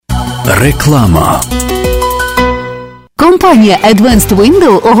Реклама. Компанія Advanced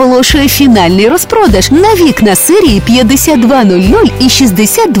Window оголошує фінальний розпродаж на вікна серії 5200 і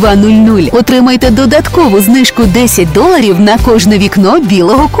 6200. Отримайте додаткову знижку $10 на кожне вікно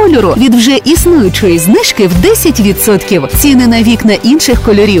білого кольору від вже існуючої знижки в 10%. Ціни на вікна інших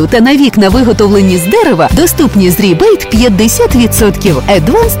кольорів та на вікна, виготовлені з дерева, доступні з рібейт 50%.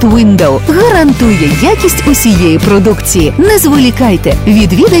 Advanced Window гарантує якість усієї продукції. Не зволікайте,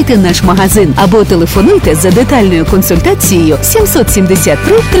 відвідайте наш магазин або телефонуйте за детальною консультацією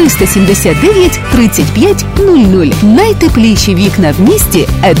 773 379 35 00. Найтепліші вікна в місті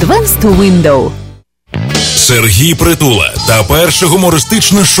Advanced Window. Сергій Притула та перше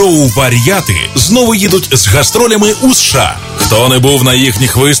гумористичне шоу «Вар'яти» знову їдуть з гастролями у США. Хто не був на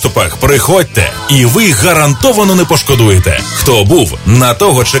їхніх виступах, приходьте, і ви гарантовано не пошкодуєте. Хто був, на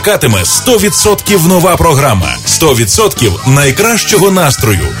того чекатиме 100% нова програма, 100% найкращого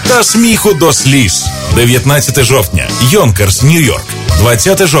настрою та сміху до сліз. 19 жовтня – Йонкерс, Нью-Йорк.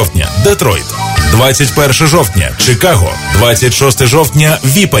 20 жовтня – Детройт. 21 жовтня – Чикаго. 26 жовтня –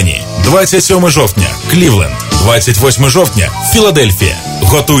 Віпані. 27 жовтня – Клівленд. 28 жовтня – Філадельфія.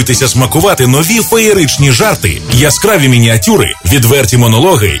 Готуйтеся смакувати нові феєричні жарти, яскраві мініатюри, відверті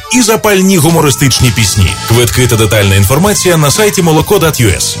монологи і запальні гумористичні пісні. Квитки та детальна інформація на сайті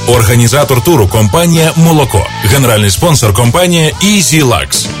moloko.us. Організатор туру – компанія «Молоко». Генеральний спонсор – компанія Easy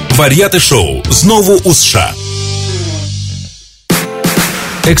Lux. «Вар'яти шоу» знову у США.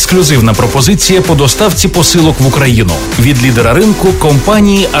 Ексклюзивна пропозиція по доставці посилок в Україну від лідера ринку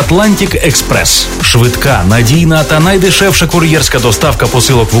компанії Atlantic Express. Швидка, надійна та найдешевша кур'єрська доставка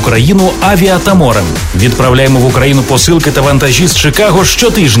посилок в Україну авіа та морем. Відправляємо в Україну посилки та вантажі з Чикаго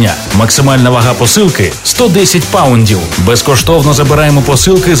щотижня. Максимальна вага посилки – 110 паундів. Безкоштовно забираємо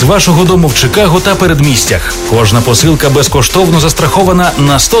посилки з вашого дому в Чикаго та передмістях. Кожна посилка безкоштовно застрахована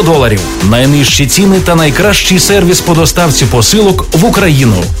на $100. Найнижчі ціни та найкращий сервіс по доставці посилок в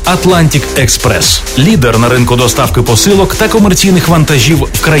Україну. Atlantic Express. Лідер на ринку доставки посилок та комерційних вантажів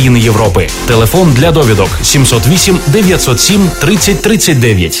в країни Європи. Телефон для довідок 708 907 30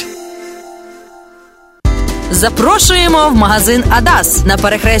 39. Запрошуємо в магазин «Адас» на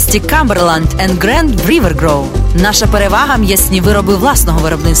перехресті Камберланд and Grand River Grove. Наша перевага – м'ясні вироби власного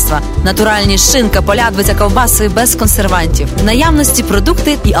виробництва, натуральні шинка, полядвиця, ковбаси без консервантів, в наявності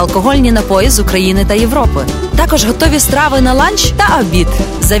продукти і алкогольні напої з України та Європи. Також готові страви на ланч та обід.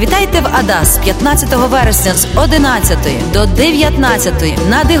 Завітайте в «Адас» 15 вересня з 11 до 19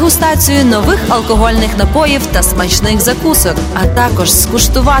 на дегустацію нових алкогольних напоїв та смачних закусок, а також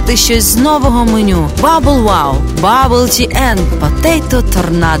скуштувати щось з нового меню. Bubble Wow, Bubble Tea and Potato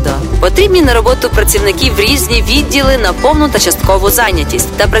Tornado. Потрібні на роботу працівників різні відділи на повну та часткову зайнятість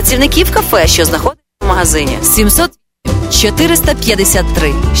та працівників кафе, що знаходиться в магазині. 700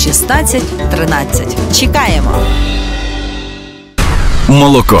 453 16 13. Чекаємо.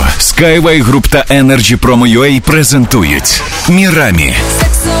 Молоко, Skyway Group та Energy Promo UA презентують Мірамі,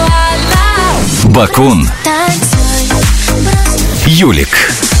 Бакун,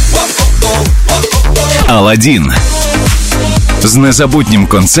 Юлік, Аладдін. З незабутнім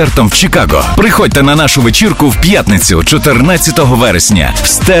концертом в Чикаго. Приходьте на нашу вечірку в п'ятницю, 14 вересня в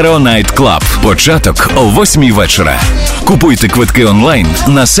Stereo Night Club. Початок о 8 вечора. Купуйте квитки онлайн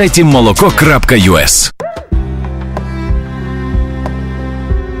на сайті moloko.us.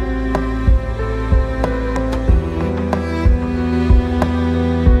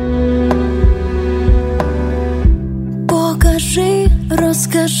 Покажи,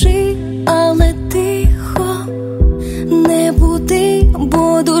 розкажи, але тихо. Не буди,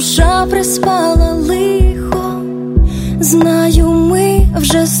 бо душа приспала лихо. Знаю, ми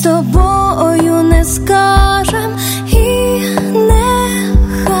вже з тобою не скажем, і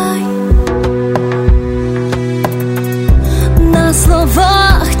нехай на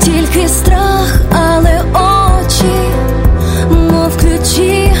словах тільки страх, але очі, мов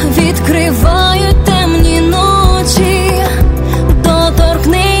ключі, відкривають темні ночі.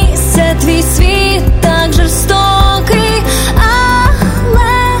 Доторкнись, це твій світ так жорстокий.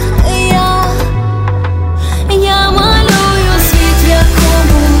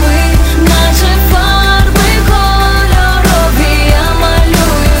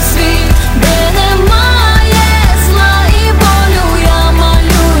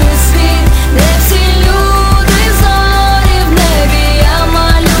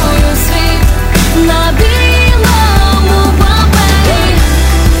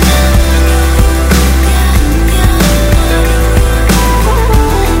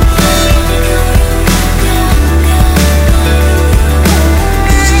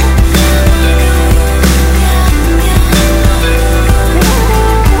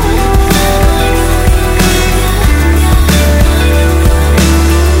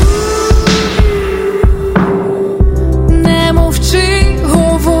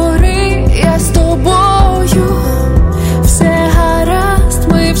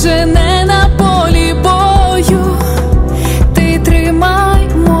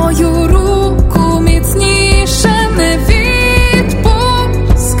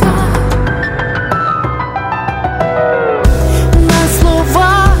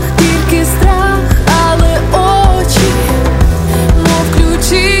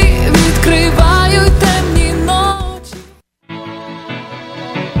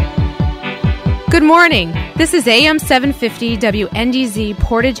 Good morning. This is AM 750 WNDZ,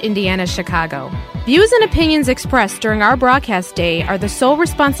 Portage, Indiana, Chicago. Views and opinions expressed during our broadcast day are the sole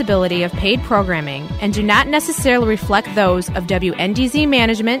responsibility of paid programming and do not necessarily reflect those of WNDZ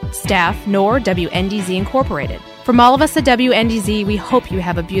management, staff, nor WNDZ Incorporated. From all of us at WNDZ, we hope you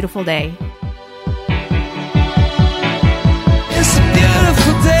have a beautiful day. It's a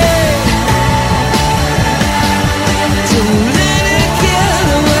beautiful day.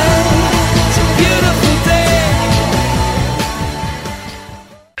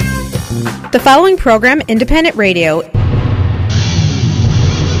 The following program, Independent Radio.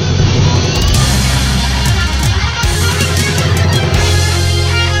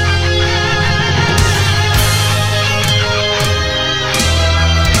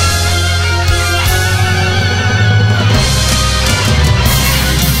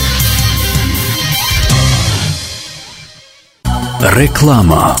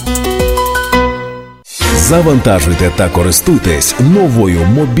 Реклама. Завантажуйте та користуйтесь новою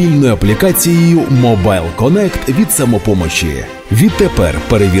мобільною аплікацією Mobile Connect від «Самопомочі». Відтепер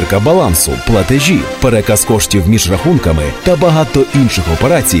перевірка балансу, платежі, переказ коштів між рахунками та багато інших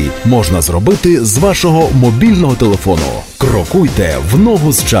операцій можна зробити з вашого мобільного телефону. Крокуйте в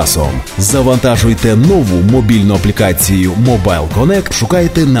ногу з часом. Завантажуйте нову мобільну аплікацію Mobile Connect,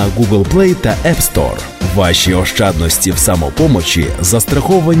 шукайте на Google Play та App Store. Ваші ощадності в «Самопомочі»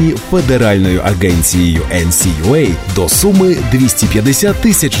 застраховані Федеральною агенцією NCUA до суми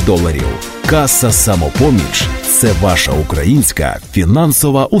 $250,000. Каса «Самопоміч» – це ваша українська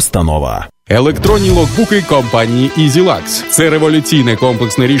фінансова установа. Електронні логбуки компанії EasyLux. Це революційне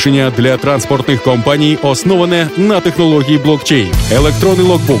комплексне рішення для транспортних компаній, основане на технології блокчейн. Електронний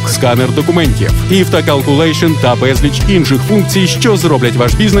логбук, сканер документів, IF та Calculation та безліч інших функцій, що зроблять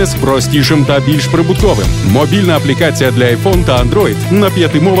ваш бізнес простішим та більш прибутковим. Мобільна аплікація для iPhone та Android на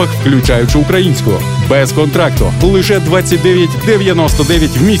 5 мовах, включаючи українську. Без контракту. Лише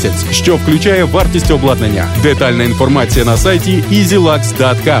 $29.99 в місяць, що включає вартість обладнання. Детальна інформація на сайті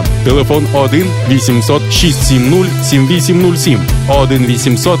easylux.com. Телефон 1-800-670-7807.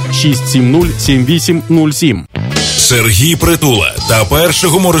 1-800-670-7807. Сергій Притула та перше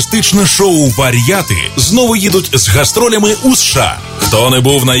гумористичне шоу «Вар'яти» знову їдуть з гастролями у США. Хто не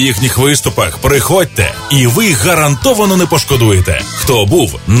був на їхніх виступах, приходьте, і ви гарантовано не пошкодуєте. Хто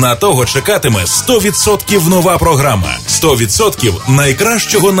був, на того чекатиме 100% нова програма, 100%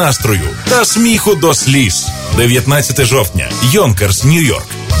 найкращого настрою та сміху до сліз. 19 жовтня – Йонкерс, Нью-Йорк.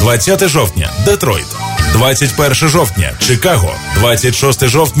 20 жовтня – Детройт. 21 жовтня – Чикаго, 26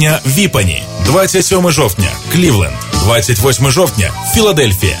 жовтня – Віпані, 27 жовтня – Клівленд, 28 жовтня –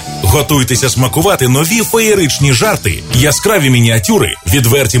 Філадельфія. Готуйтеся смакувати нові феєричні жарти, яскраві мініатюри,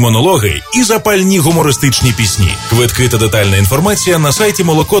 відверті монологи і запальні гумористичні пісні. Квитки та детальна інформація на сайті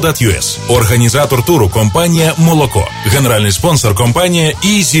молоко.us. Організатор туру – компанія «Молоко». Генеральний спонсор – компанія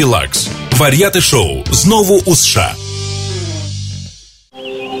EasyLux. Вар'яти шоу знову у США.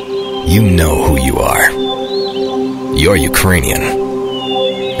 You know who you are. You're Ukrainian.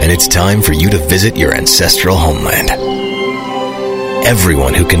 And it's time for you to visit your ancestral homeland.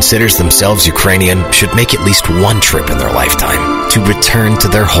 Everyone who considers themselves Ukrainian should make at least one trip in their lifetime to return to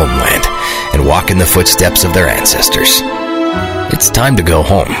their homeland and walk in the footsteps of their ancestors. It's time to go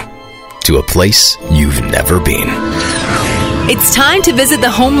home, to a place you've never been. It's time to visit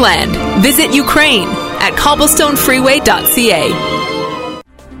the homeland. Visit Ukraine at cobblestonefreeway.ca.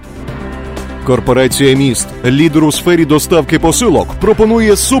 Корпорація «Міст», лідер у сфері доставки посилок,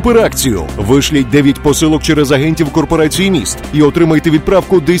 пропонує суперакцію. Вишліть 9 посилок через агентів корпорації «Міст» і отримайте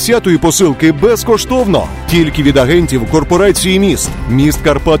відправку 10-ї посилки безкоштовно. Тільки від агентів корпорації «Міст». Міст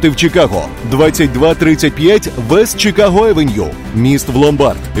Карпати в Чикаго, 2235 Вест Чикаго Евеню. Міст в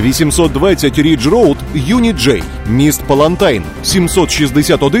Ломбард, 820 Рідж Роуд, Юніт Джей. Міст Палантайн,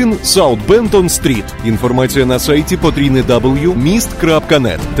 761 Саут Бентон Стріт. Інформація на сайті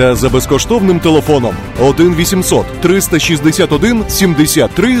www.mist.net та за безкоштовним телефоном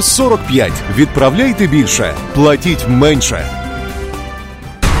 1-800-361-73-45. Відправляйте більше, платіть менше.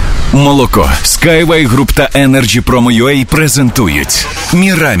 Молоко, Skyway Group та Energy Promo UA презентують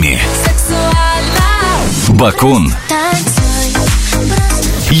Мірамі, Бакун,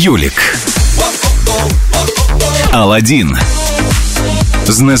 Юлік, Аладдін.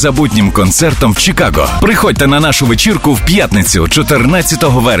 З незабутнім концертом в Чикаго. Приходьте на нашу вечірку в п'ятницю, 14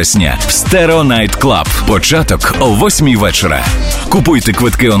 вересня в Stereo Night Club. Початок о 8 вечора. Купуйте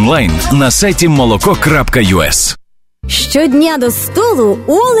квитки онлайн на сайті молоко.us. Щодня до столу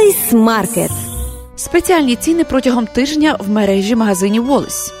Wallis Market. Спеціальні ціни протягом тижня в мережі магазинів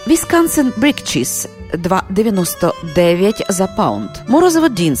Wallis. Wisconsin Brick Cheese 2,99 за паунд. Морозиво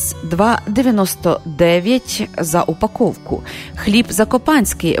Дінс 2,99 за упаковку. Хліб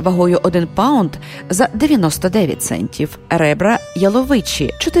закопанський вагою 1 паунд за 99 центів. Ребра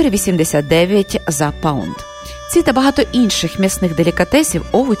яловичі 4,89 за паунд. Ці та багато інших м'ясних делікатесів,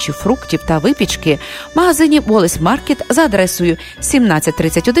 овочів, фруктів та випічки в магазині Wallace Market за адресою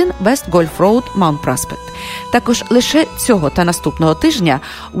 1731 West Golf Road, Mount Prospect. Також лише цього та наступного тижня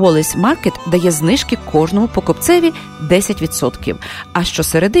Wallace Market дає знижки кожному покупцеві 10%, а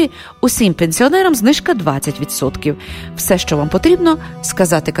щосереди усім пенсіонерам знижка 20%. Все, що вам потрібно,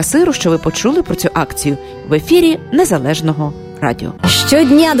 сказати касиру, що ви почули про цю акцію в ефірі Незалежного радіо.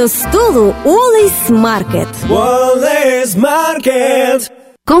 Щодня до столу Wallace Market. Wallace Market.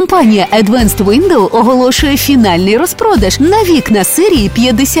 Компанія Advanced Window оголошує фінальний розпродаж на вікна серії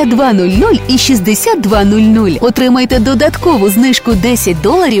 5200 і 6200. Отримайте додаткову знижку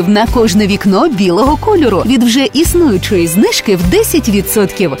 $10 на кожне вікно білого кольору від вже існуючої знижки в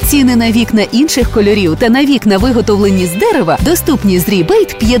 10%. Ціни на вікна інших кольорів та на вікна, виготовлені з дерева, доступні з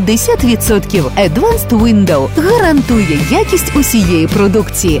рібейт 50%. Advanced Window гарантує якість усієї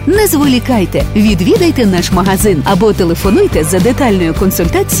продукції. Не зволікайте, відвідайте наш магазин або телефонуйте за детальною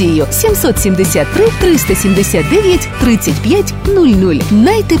консультацією 773 379 35 00.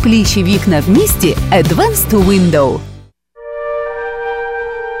 Найтепліші вікна в місті Advanced Window.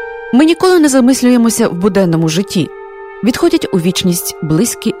 Ми ніколи не замислюємося в буденному житті. Відходять у вічність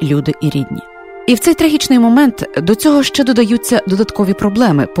близькі люди і рідні. І в цей трагічний момент до цього ще додаються додаткові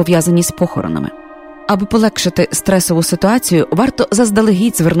проблеми, пов'язані з похоронами. Аби полегшити стресову ситуацію, варто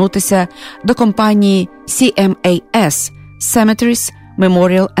заздалегідь звернутися до компанії CMAS – Cemeteries,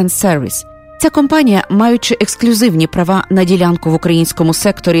 Memorial and Service. Ця компанія, маючи ексклюзивні права на ділянку в українському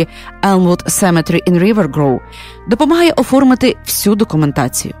секторі Elmwood Cemetery in River Grove, допомагає оформити всю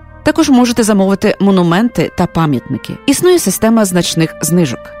документацію. Також можете замовити монументи та пам'ятники. Існує система значних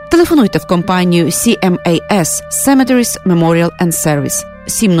знижок. Телефонуйте в компанію CMAS Cemeteries, Memorial and Service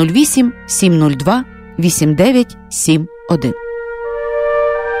 708 702 8971.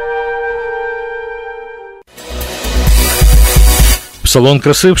 Салон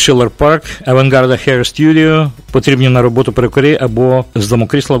краси в Schiller Park, Авангарда Hair Studio, потрібні на роботу перукарі або здамо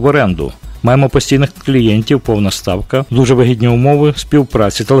крісла в оренду. Маємо постійних клієнтів, повна ставка, дуже вигідні умови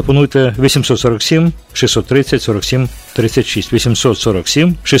співпраці. Телефонуйте 847 630 47 36,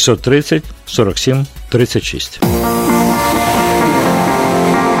 847 630 47 36.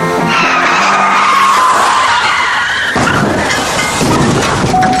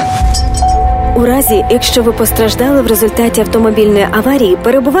 У разі, якщо ви постраждали в результаті автомобільної аварії,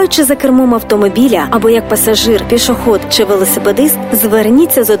 перебуваючи за кермом автомобіля або як пасажир, пішохід чи велосипедист,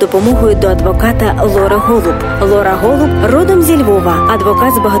 зверніться за допомогою до адвоката Лори Голуб. Лора Голуб родом зі Львова,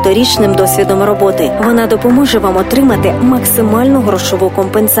 адвокат з багаторічним досвідом роботи. Вона допоможе вам отримати максимальну грошову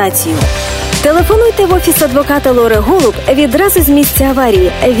компенсацію. Телефонуйте в офіс адвоката Лори Голуб відразу з місця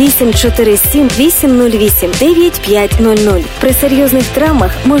аварії 847-808-9500. При серйозних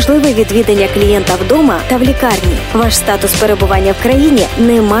травмах можливе відвідання клієнта вдома та в лікарні. Ваш статус перебування в країні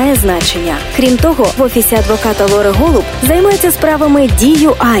не має значення. Крім того, в офісі адвоката Лори Голуб займаються справами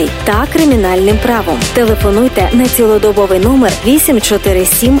DUI та кримінальним правом. Телефонуйте на цілодобовий номер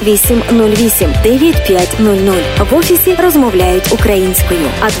 847-808-9500. В офісі розмовляють українською.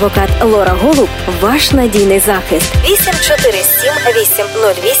 Адвокат Лора Голуб – ваш надійний захист. 847-808-9500.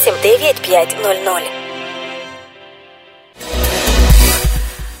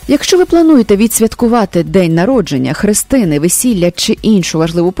 Якщо ви плануєте відсвяткувати день народження, хрестини, весілля чи іншу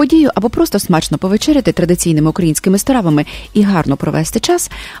важливу подію, або просто смачно повечеряти традиційними українськими стравами і гарно провести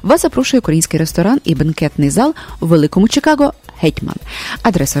час, вас запрошує український ресторан і бенкетний зал у Великому Чикаго «Гетьман».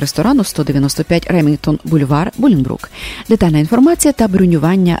 Адреса ресторану 195 Ремінгтон Бульвар, Булінбрук. Детальна інформація та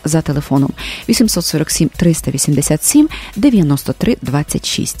бронювання за телефоном 847 387 93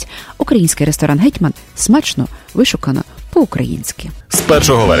 26. Український ресторан «Гетьман» – смачно, вишукано, по-українськи. З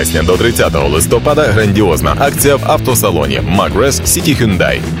 1 вересня до 30 листопада грандіозна акція в автосалоні Magres City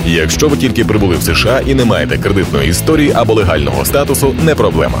Hyundai. Якщо ви тільки прибули в США і не маєте кредитної історії або легального статусу, не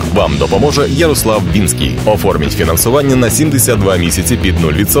проблема. Вам допоможе Ярослав Вінський. Оформіть фінансування на 72 місяці під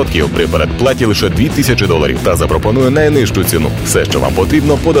 0% при передплаті лише $2000 та запропонує найнижчу ціну. Все, що вам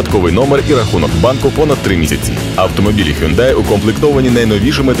потрібно, податковий номер і рахунок банку понад 3 місяці. Автомобілі Hyundai укомплектовані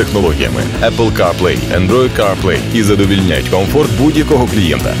найновішими технологіями Apple CarPlay, Android CarPlay і задовільняють комфорт будь-якого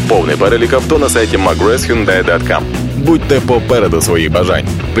клієнта. Повний перелік авто на сайті magreshyundai.com. Будьте попереду своїх бажань.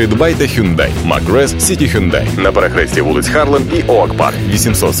 Придбайте Hyundai. Magres City Hyundai на перехресті вулиць Харлем і Оак Парк.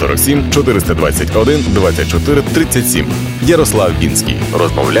 847 421 24 37. Ярослав Вінський.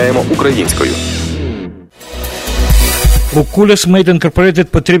 Розмовляємо українською. Oculus Made Incorporated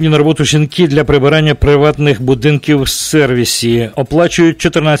потрібні на роботу жінки для прибирання приватних будинків в сервісі. Оплачують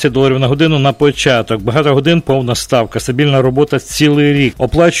 $14 на годину на початок. Багато годин, повна ставка, стабільна робота цілий рік.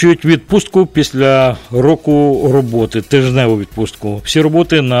 Оплачують відпустку після року роботи, тижневу відпустку. Всі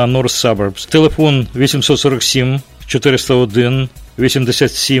роботи на North Suburbs. Телефон 847 401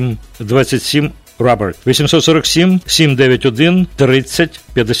 87 27 Роберт.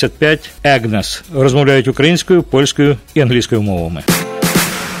 847-791-30-55 Агнес. Розмовляють українською, польською і англійською мовами.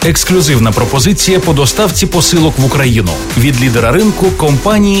 Ексклюзивна пропозиція по доставці посилок в Україну від лідера ринку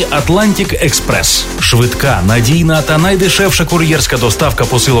компанії Atlantic Express. Швидка, надійна та найдешевша кур'єрська доставка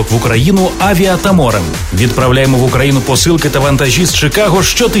посилок в Україну авіа та морем. Відправляємо в Україну посилки та вантажі з Чикаго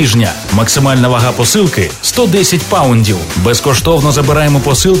щотижня. Максимальна вага посилки – 110 паундів. Безкоштовно забираємо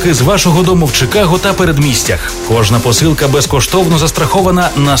посилки з вашого дому в Чикаго та передмістях. Кожна посилка безкоштовно застрахована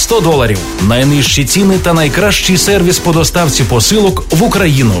на $100. Найнижчі ціни та найкращий сервіс по доставці посилок в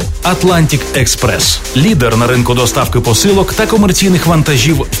Україну. Atlantic Express. Лідер на ринку доставки посилок та комерційних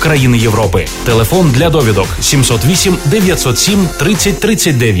вантажів в країни Європи. Телефон для довідок 708 907 30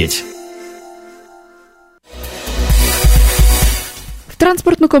 39.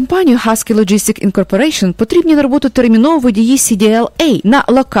 Транспортну компанію Husky Logistic Incorporation потрібні на роботу терміново водії CDLA на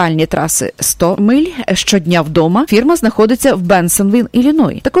локальні траси 100 миль щодня вдома. Фірма знаходиться в Бенсонвілл,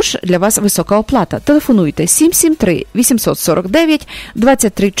 Ілліной. Також для вас висока оплата. Телефонуйте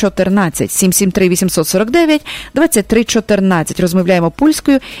 773-849-2314. 773-849-2314. Розмовляємо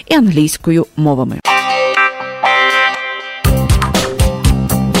польською і англійською мовами.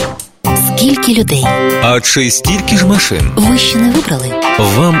 Скільки людей? А чи стільки ж машин? Ви ще не вибрали?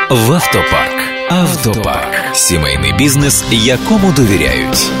 Вам в автопарк. Автопарк. Сімейний бізнес, якому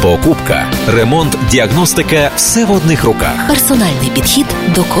довіряють. Покупка, ремонт, діагностика – все в одних руках. Персональний підхід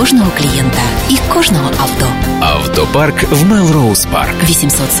до кожного клієнта і кожного авто. Автопарк в Мелроуз Парк.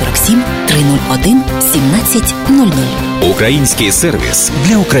 847-301-1700. Український сервіс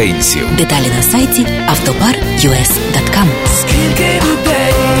для українців. Деталі на сайті автопар.us.com. Скільки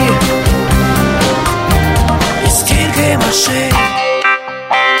людей? Скільки машин?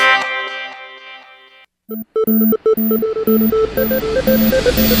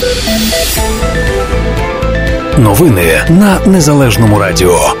 Новини на Незалежному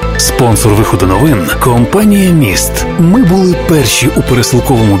радіо. Спонсор виходу новин – компанія «Міст». Ми були перші у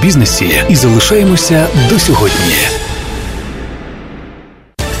пересилковому бізнесі і залишаємося до сьогодні.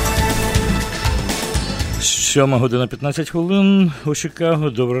 7:15 у Чикаго.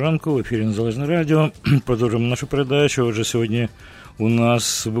 Доброго ранку, в ефірі Незалежне радіо. Продовжуємо нашу передачу. Отже, сьогодні у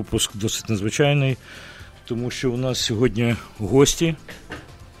нас випуск досить незвичайний, тому що у нас сьогодні гості.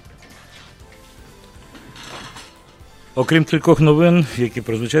 Окрім кількох новин, які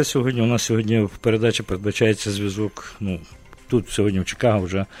прозвучать сьогодні, у нас сьогодні в передачі передбачається зв'язок. Тут сьогодні в Чикаго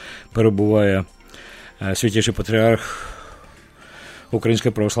вже перебуває святіший патріарх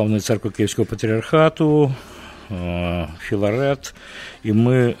Української православної церкви Київського патріархату Філарет. І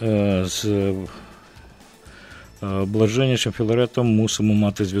ми з блаженнішим Філаретом мусимо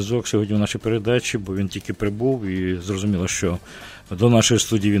мати зв'язок сьогодні в нашій передачі, бо він тільки прибув і зрозуміло, що до нашої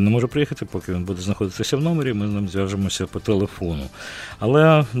студії він не може приїхати, поки він буде знаходитися в номері, ми з ним зв'яжемося по телефону.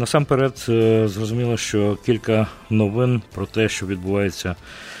 Але насамперед зрозуміло, що кілька новин про те, що відбувається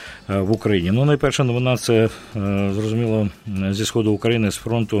в Україні. Найперша новина – це, зрозуміло, зі сходу України, з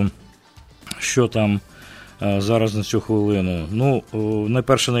фронту, що там зараз на цю хвилину.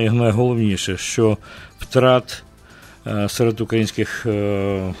 Найперше, найголовніше, що втрат серед українських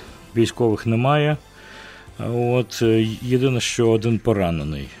військових немає. Єдине, що один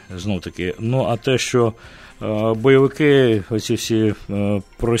поранений, знов-таки. А те, що бойовики, оці всі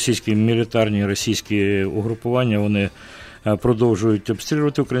проросійські мілітарні російські угрупування, вони продовжують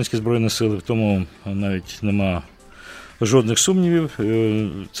обстрілювати українські Збройні Сили, в тому навіть нема жодних сумнівів.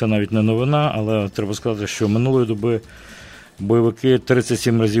 Це навіть не новина, але треба сказати, що минулої доби бойовики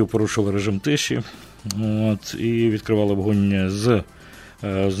 37 разів порушили режим тиші і відкривали вогонь з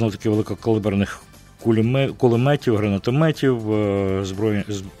знов-таки великокаліберних кулеметів, гранатометів,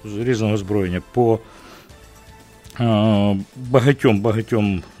 різного озброєння по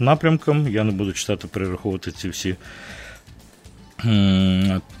багатьом напрямкам. Я не буду читати, перераховувати ці всі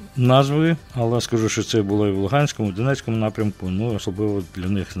назви, але скажу, що це було і в Луганському, і в Донецькому напрямку. Особливо для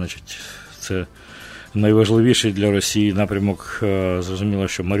них, значить, це найважливіший для Росії напрямок. Зрозуміло,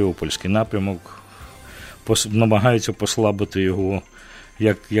 що Маріупольський напрямок, намагаються послабити його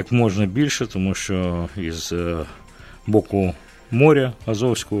як можна більше, тому що із боку моря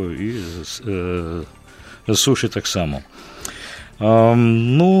Азовського і з суші так само.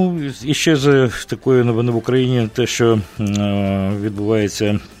 Ну, і ще з такої новини в Україні, те, що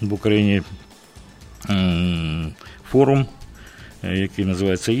відбувається в Україні форум, який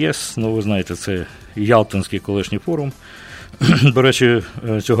називається ЄС. Ну, ви знаєте, це Ялтинський колишній форум. До речі,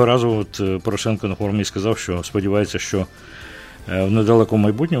 цього разу от Порошенко на форумі сказав, що сподівається, що в недалекому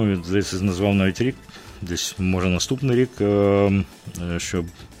майбутньому, він, здається, назвав навіть рік, десь, може, наступний рік, що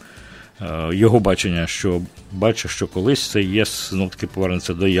його бачення, що бачить, що колись цей ЄС знов-таки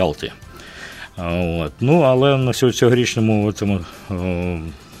повернеться до Ялти. От. Ну, але на цьогорічному цьому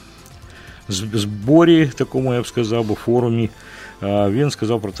зборі, такому, я б сказав, або форумі, він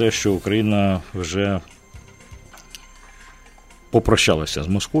сказав про те, що Україна вже попрощалася з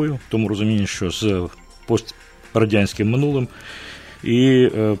Москвою, в тому розумінні, що з пострадянським минулим, і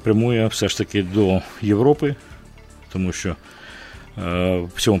прямує все ж таки до Європи, тому що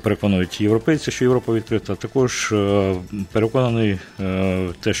в цьому переконують європейці, що Європа відкрита. Також переконаний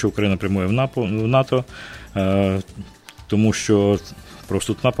те, що Україна прямує в НАТО, тому що про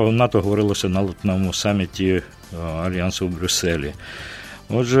вступ в НАТО говорилося на липневому саміті Альянсу в Брюсселі.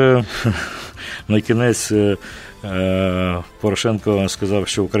 Отже, на кінець Порошенко сказав,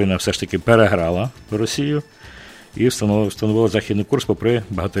 що Україна все ж таки переграла Росію і встановила західний курс попри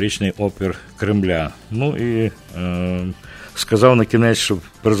багаторічний опір Кремля. Ну і сказав на кінець, що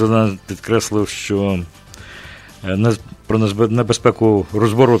президент підкреслив, що про небезпеку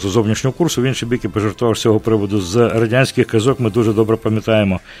розвороту зовнішнього курсу, в інший бік і пожартував з цього приводу. З радянських казок ми дуже добре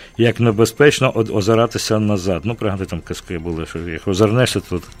пам'ятаємо, як небезпечно озиратися назад. Ну, пригадайте, там казки були, що як озирнешся,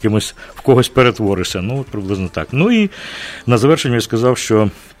 то кимось в когось перетворишся. Ну, приблизно так. Ну і на завершення я сказав, що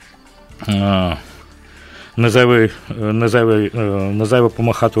не зайве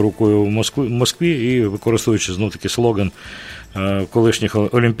помахати рукою в Москві і, використовуючи знов таки слоган колишніх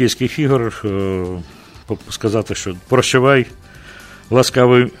Олімпійських ігор, сказати, що прощавай,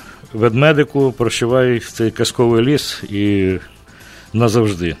 ласкавий ведмедику, прощавай цей казковий ліс і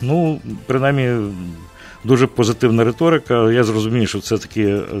назавжди. Ну, принаймні, дуже позитивна риторика. Я зрозумію, що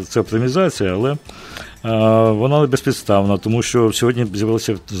це оптимізація, але вона не безпідставна, тому що сьогодні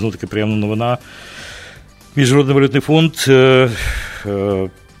з'явилася знов таки приємна новина. Міжнародний валютний фонд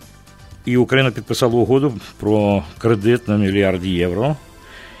і Україна підписала угоду про кредит на $1 мільярд.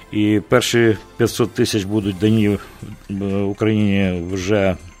 І перші 500 тисяч будуть дані Україні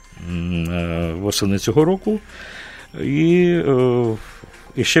вже восени цього року. І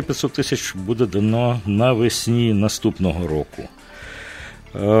ще 500 тисяч буде дано навесні наступного року.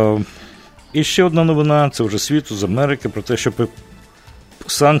 І ще одна новина, це вже світу з Америки, про те, що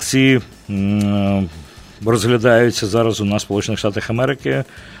санкції розглядаються зараз у нас в Сполучених Штатах Америки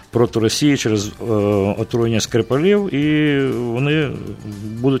проти Росії через отруєння Скрипалів, і вони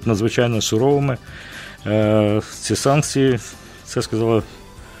будуть надзвичайно суровими. Ці санкції, це сказала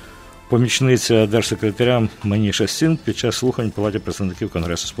помічниця держсекретаря Маніша Сін під час слухань в Палаті представників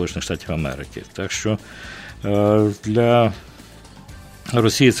Конгресу Сполучених Штатів Америки. Так що для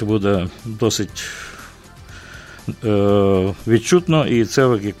Росії це буде досить відчутно, і це,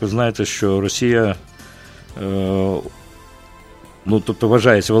 як ви знаєте, що Росія, тобто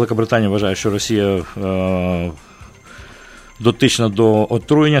вважається, Велика Британія вважає, що Росія дотична до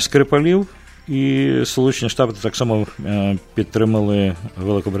отруєння Скрипалів, і Сполучені Штати так само підтримали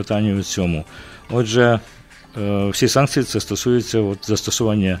Великобританію в цьому. Отже, всі санкції це стосується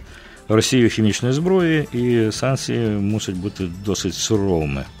застосування Росією хімічної зброї, і санкції мусять бути досить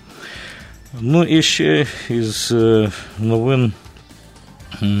суровими. Ну і ще із новин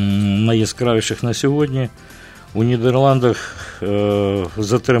найяскравіших на сьогодні. У Нідерландах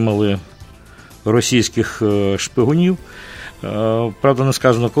затримали російських шпигунів. Правда, не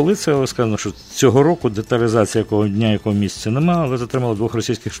сказано, коли це, але сказано, що цього року, деталізація якого дня, якого місяця немає, але затримали 2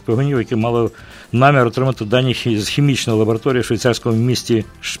 російських шпигунів, які мали намір отримати дані з хімічної лабораторії в швейцарському місті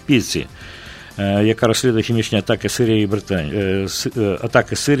Шпіці, яка розслідує хімічні атаки Сирії і Британії.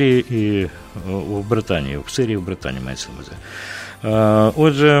 Атаки Сирії і в Британії. В Сирії і в Британії мається на увазі.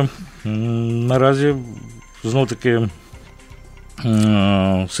 Отже, наразі знов-таки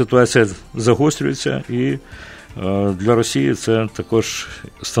ситуація загострюється, і для Росії це також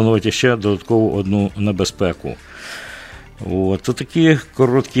становить ще додаткову одну небезпеку. От такі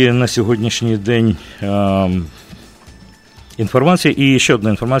короткі на сьогоднішній день інформації. І ще одна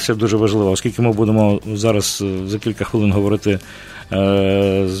інформація дуже важлива, оскільки ми будемо зараз за кілька хвилин говорити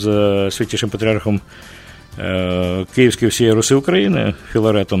з святішим патріархом Київської всієї Руси України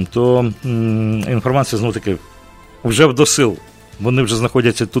Філаретом, то інформація знов-таки вже вдосил. Вони вже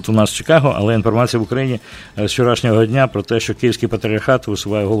знаходяться тут у нас в Чикаго, але інформація в Україні з вчорашнього дня про те, що Київський патріархат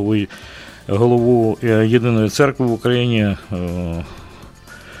висуває голову голову Єдиної церкви в Україні,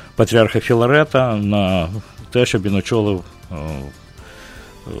 патріарха Філарета, на те, щоб він очолив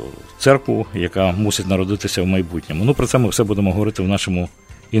церкву, яка мусить народитися в майбутньому. Ну, про це ми все будемо говорити в нашому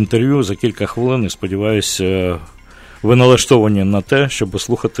інтерв'ю за кілька хвилин. І сподіваюся, ви налаштовані на те, щоб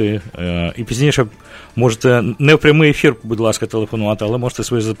слухати. І пізніше можете не в прямий ефір, будь ласка, телефонувати, але можете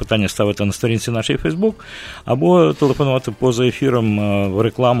свої запитання ставити на сторінці нашій Фейсбук, або телефонувати поза ефіром в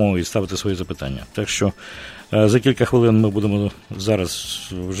рекламу і ставити свої запитання. Так що за кілька хвилин ми будемо зараз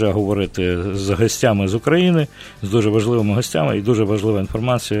вже говорити з гостями з України, з дуже важливими гостями, і дуже важлива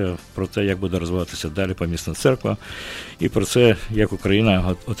інформація про те, як буде розвиватися далі помісна церква, і про це, як Україна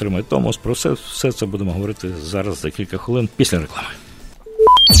отримає Томос. Про все це будемо говорити зараз за кілька хвилин після реклами.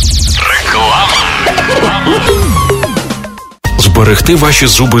 Зберегти ваші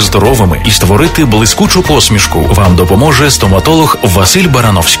зуби здоровими і створити блискучу посмішку вам допоможе стоматолог Василь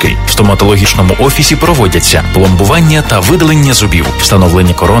Барановський. В стоматологічному офісі проводяться пломбування та видалення зубів,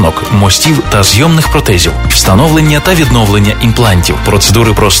 встановлення коронок, мостів та зйомних протезів, встановлення та відновлення імплантів,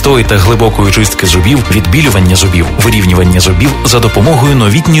 процедури простої та глибокої чистки зубів, відбілювання зубів, вирівнювання зубів за допомогою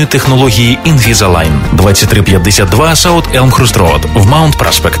новітньої технології Invisalign. 2352 South Elmhurst Road в Маунт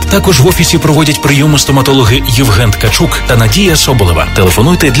Проспект. Також в офісі проводять прийоми стоматологи Євген Ткачук та Надія Соболева.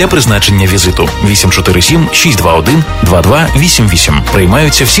 Телефонуйте для призначення візиту 847-621-2288.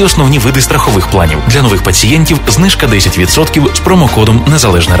 Приймаються всі основні види страхових планів. Для нових пацієнтів знижка 10% з промокодом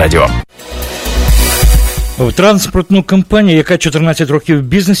 «Незалежне радіо». В транспортну компанію, яка 14 років в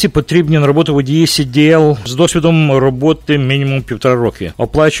бізнесі, потрібні на роботу водії CDL з досвідом роботи мінімум 1,5 роки.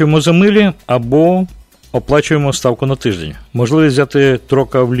 Оплачуємо за милі або оплачуємо ставку на тиждень. Можливість взяти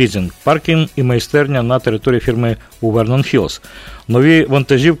трока в лізинг, паркінг і майстерня на території фірми у Вернон Хіллз. Нові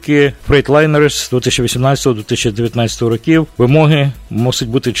вантажівки Freightliner з 2018-2019 років. Вимоги мусить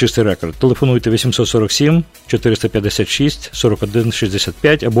бути чистий рекорд. Телефонуйте 847 456 41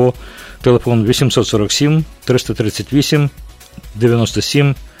 65 або телефон 847 338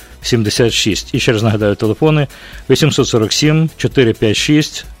 97 76. І ще раз нагадаю телефони 847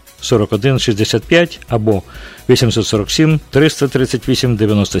 456 41 65 або 847 338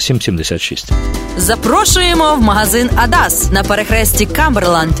 97 76. Запрошуємо в магазин Адас на перехресті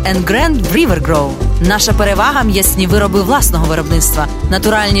Камберланд and Grand River Grove. Наша перевага – м'ясні вироби власного виробництва,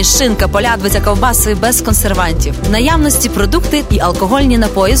 натуральні шинка, полядвиця, ковбаси без консервантів, в наявності продукти і алкогольні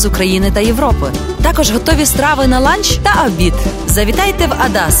напої з України та Європи. Також готові страви на ланч та обід. Завітайте в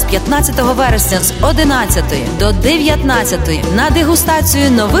Адас 15 вересня з 11 до 19 на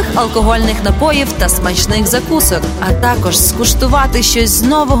дегустацію нових алкогольних напоїв та смачних закусок, а також скуштувати щось з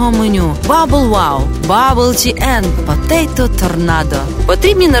нового меню. Bubble Wow, Bubble Tea and Potato Tornado.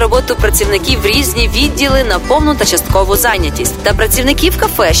 Потрібні на роботу працівників в різні відділи на повну та часткову зайнятість та працівників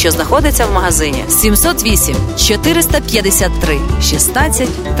кафе, що знаходиться в магазині. 708 453 16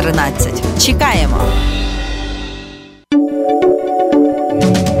 13. Чекаємо.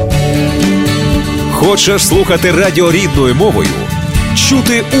 Хочеш слухати радіо рідною мовою?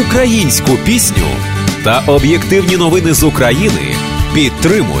 Чути українську пісню та об'єктивні новини з України?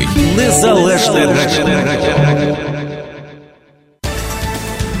 Підтримуй Незалежне радіо.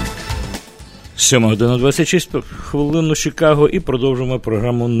 7:26 у Чикаго і продовжуємо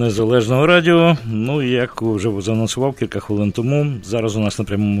програму Незалежного радіо. Ну, як вже заанонсував кілька хвилин тому, зараз у нас на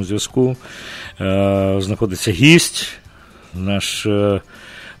прямому зв'язку знаходиться гість, наш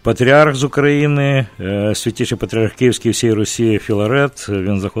патріарх з України, святіший патріарх Київський всієї Росії Філарет.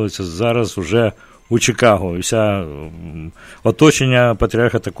 Він знаходиться зараз уже у Чикаго. І вся оточення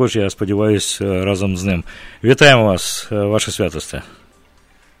патріарха також, я сподіваюся, разом з ним. Вітаємо вас, ваше святосте.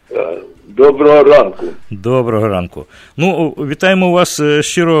 Доброго ранку. Доброго ранку. Ну, вітаємо вас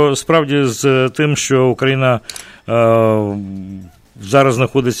щиро, справді, з тим, що Україна зараз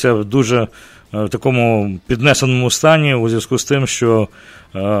знаходиться в дуже такому піднесеному стані у зв'язку з тим, що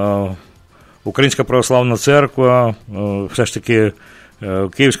Українська православна церква, все ж таки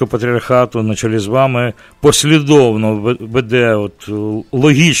Київського патріархату на чолі з вами послідовно веде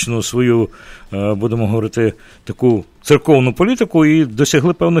логічну свою, будемо говорити, таку церковну політику і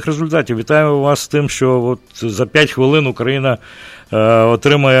досягли певних результатів. Вітаємо вас з тим, що за 5 хвилин Україна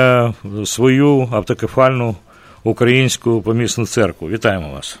отримає свою автокефальну українську помісну церкву.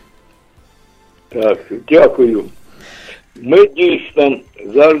 Вітаємо вас. Так, дякую. Ми дійсно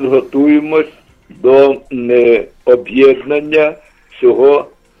зараз готуємось до об'єднання всього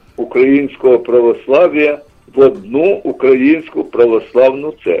українського православ'я в одну українську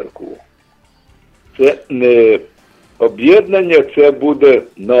православну церкву. Це не об'єднання, це буде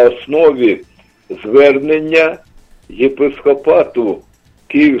на основі звернення єпископату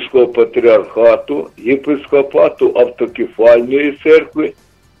Київського патріархату, єпископату автокефальної церкви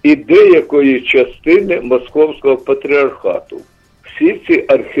і деякої частини Московського патріархату. Всі ці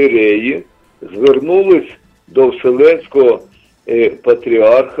архієреї звернулись до Вселенського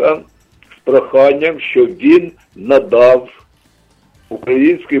патріарха з проханням, щоб він надав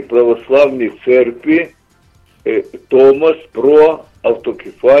Українській православній церкві томос про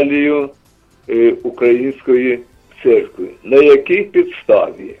автокефалію Української церкви. На якій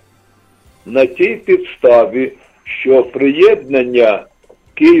підставі? На тій підставі, що приєднання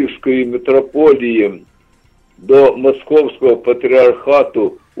Київської митрополії до Московського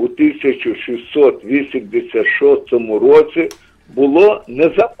патріархату у 1686 році було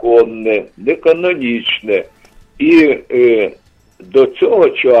незаконне, неканонічне. І до цього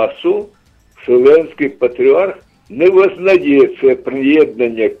часу Вселенський патріарх не визнає це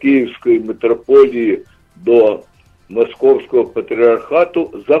приєднання Київської митрополії до Московського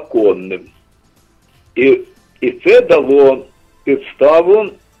патріархату законним. І це дало підставу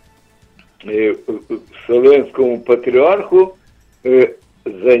Вселенському патріарху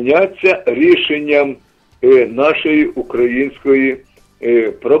зайнятися рішенням нашої української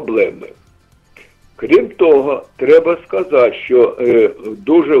проблеми. Крім того, треба сказати, що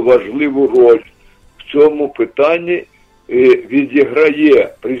дуже важливу роль в цьому питанні відіграє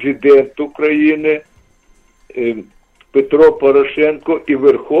президент України Петро Порошенко і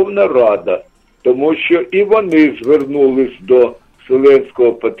Верховна Рада, тому що і вони звернулись до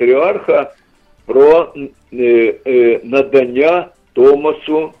Вселенського патріарха про надання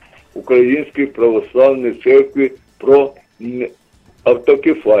томосу Українській православній церкві про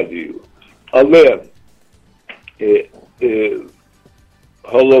автокефалію. Але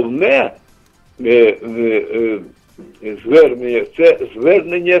головне звернення – це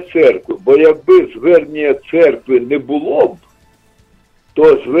звернення церкви. Бо якби звернення церкви не було б,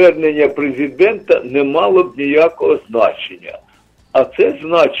 то звернення президента не мало б ніякого значення. А це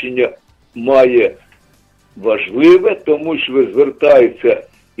значення має важливе, тому що звертається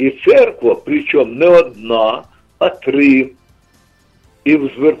і церква, причому не одна, а 3. І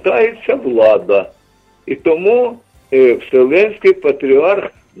звертається влада. І тому Вселенський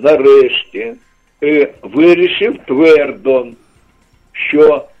патріарх нарешті вирішив твердо,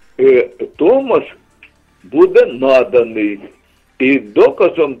 що томос буде наданий. І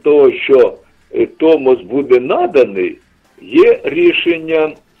доказом того, що томос буде наданий, є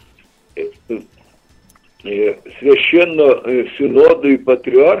рішення священного синоду і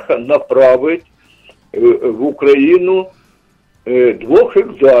патріарха направити в Україну 2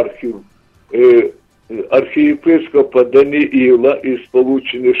 екзархів, архієпископа Даниїла із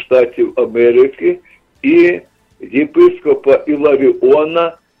Сполучених Штатів Америки і єпископа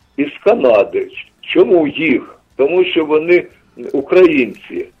Іларіона із Канади. Чому їх? Тому що вони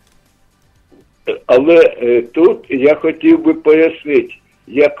українці. Але тут я хотів би пояснити,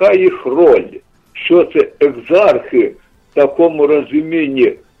 яка їх роль, що це екзархи в такому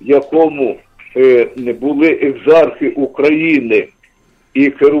розумінні, в якому були екзархи України і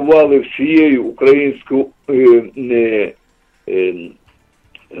керували всією українською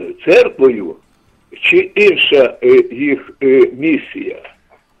церквою, чи інша їх місія.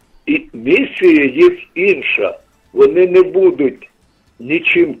 І місія їх інша. Вони не будуть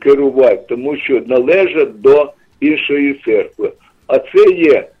нічим керувати, тому що належать до іншої церкви. А це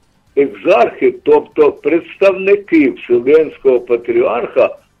є екзархи, тобто представники Вселенського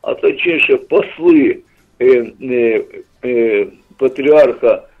патріарха, а точніше посли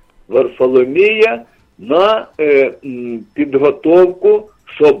патріарха Варфоломія на підготовку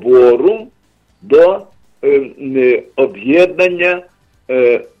собору до об'єднання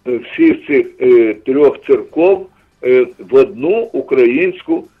всіх цих 3 церков в одну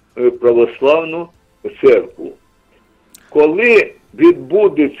українську православну церкву. Коли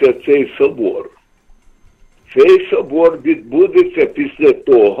відбудеться цей собор? Цей собор відбудеться після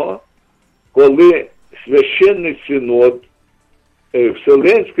того, коли священний синод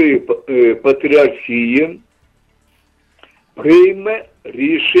Вселенської патріархії прийме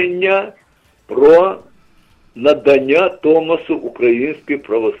рішення про надання томосу Українській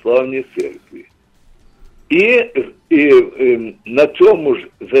православній церкві. І на цьому ж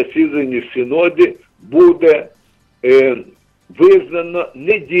засіданні синоді буде визнано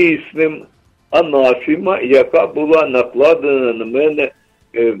недійсним анафема, яка була накладена на мене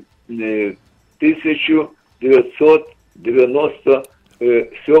в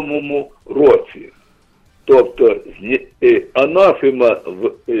 1997 році. Тобто анафема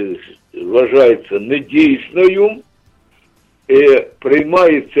вважається недійсною,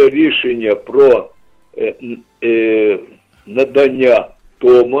 приймається рішення про надання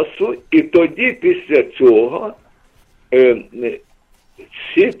Томосу, і тоді після цього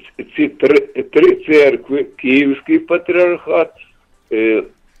ці три церкви, Київський патріархат,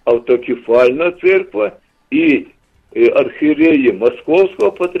 Автокефальна церква і архієреї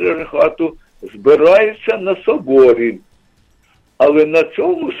Московського патріархату збираються на соборі. Але на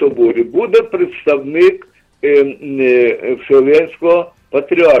цьому соборі буде представник Вселенського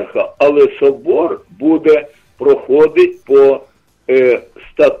патріарха. Але собор буде проходити по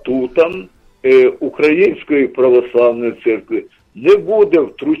статутам Української православної церкви. Не буде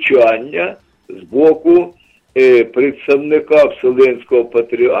втручання з боку представника Вселенського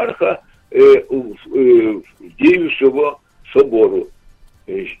патріарха в діючого собору.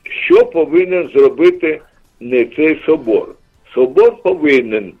 Що повинен зробити цей собор? Собор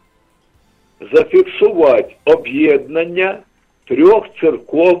повинен зафіксувати об'єднання трьох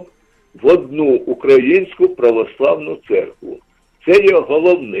церков в одну Українську православну церкву. Це є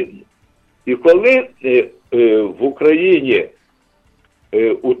головним. І коли в Україні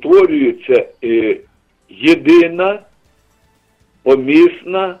утворюється єдина,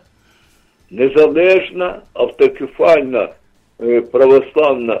 помісна, незалежна, автокефальна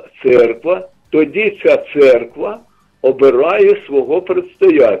православна церква, тоді ця церква обирає свого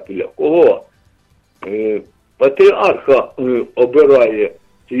предстоятеля. Кого? Патріарха обирає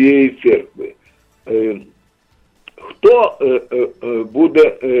цієї церкви. Хто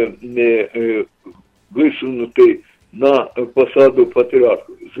буде висунутий на посаду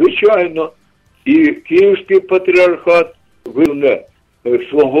патріарха? Звичайно, і Київський патріархат висуне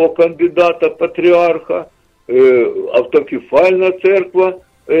свого кандидата патріарха, Автокефальна церква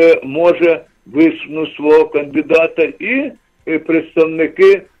може висунути свого кандидата, і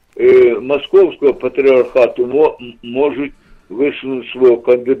представники Московського патріархату можуть висунути свого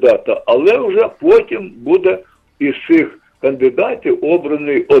кандидата. Але вже потім буде із цих кандидатів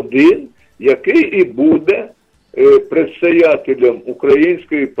обраний один, який і буде предстоятелем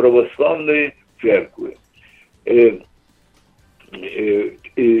Української православної церкви.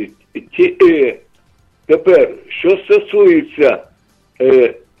 Тепер, що стосується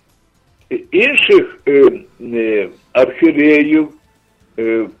інших архієреїв,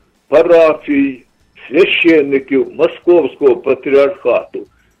 парафій, священників Московського патріархату,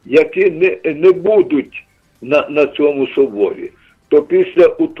 які не будуть на цьому соборі, то після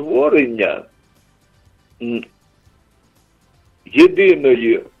утворення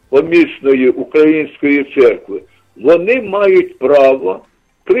єдиної помісної Української церкви вони мають право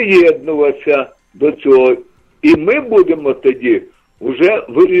приєднуватися до цього. І ми будемо тоді вже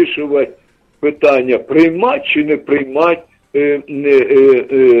вирішувати питання, приймати чи не приймати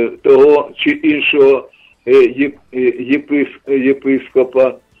того чи іншого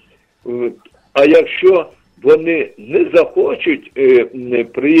єпископа. А якщо вони не захочуть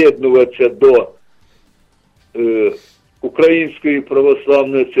приєднуватися до Української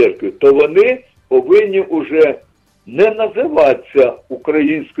православної церкви, то вони повинні вже не називатися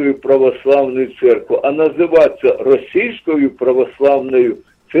Українською православною церквою, а називатися Російською православною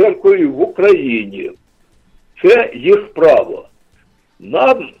церквою в Україні. Це їх право.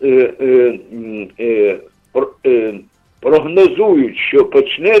 Нам прогнозують, що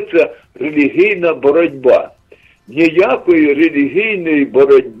почнеться релігійна боротьба. Ніякої релігійної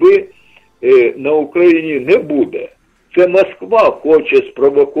боротьби на Україні не буде. Це Москва хоче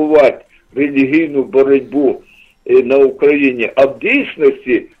спровокувати релігійну боротьбу на Україні, а в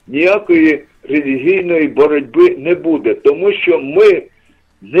дійсності ніякої релігійної боротьби не буде, тому що ми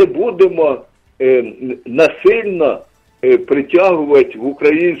не будемо насильно притягувати в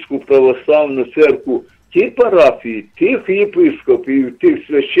Українську православну церкву ті парафії, тих єпископів, тих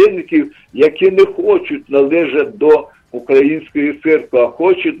священників, які не хочуть належати до Української церкви, а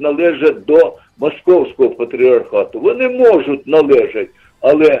хочуть належати до Московського патріархату. Вони можуть належати,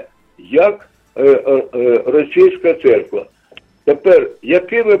 але як Російська церква. Тепер,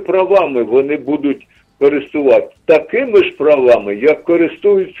 якими правами вони будуть користуватися? Такими ж правами, як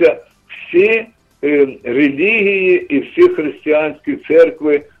користуються всі релігії і всі християнські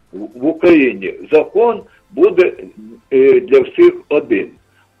церкви в Україні. Закон буде для всіх один.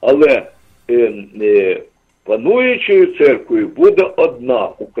 Але пануючою церквою буде одна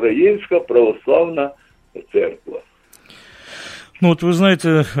Українська православна церква. Ну, от ви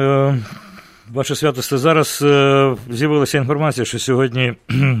знаєте, ваше святосте, зараз з'явилася інформація, що сьогодні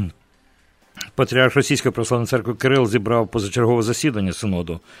патріарх Російської православної церкви Кирил зібрав позачергове засідання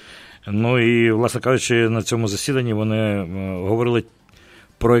синоду. Ну і, власне кажучи, на цьому засіданні вони говорили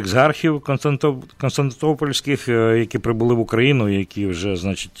про екзархів константинопольських, які прибули в Україну, які вже,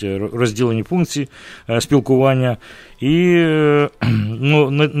 значить, розділені функції спілкування. І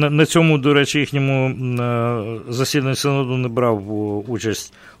на цьому, до речі, їхньому засіданні синоду не брав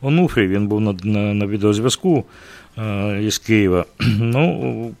участь Онуфрій, він був на відеозв'язку із Києва.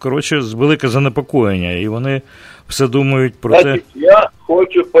 Коротше, велике занепокоєння, і вони все думають про те... Я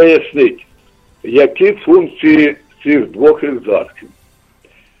хочу пояснити, які функції цих двох екзархів.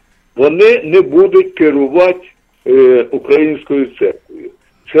 Вони не будуть керувати Українською церквою.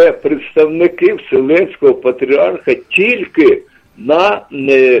 Це представники Вселенського патріарха тільки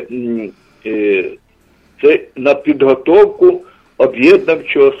на підготовку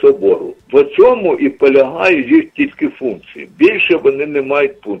об'єднавчого собору. В цьому і полягають їх тільки функції. Більше вони не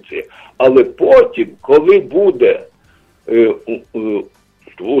мають функції. Але потім, коли буде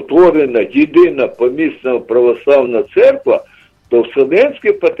утворена єдина помісна православна церква, то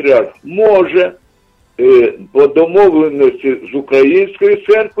Вселенський патріарх може по домовленості з Української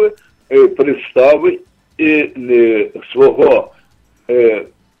церкви представити свого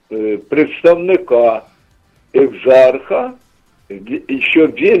представника екзарха,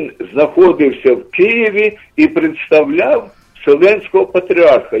 щоб він знаходився в Києві і представляв Вселенського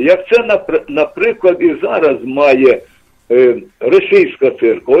патріарха. Як це, наприклад, і зараз має Російська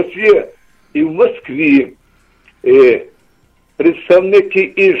церква. Ось є і в Москві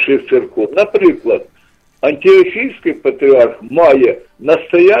представники інших церков. Наприклад, Антиохійський патріарх має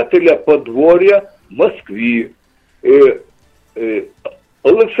настоятеля подвор'я в Москві,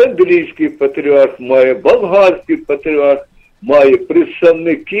 Олександрійський патріарх має, Болгарський патріарх має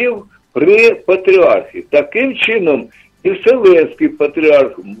представників при патріархі. Таким чином, і Вселенський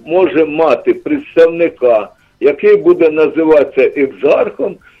патріарх може мати представника, який буде називатися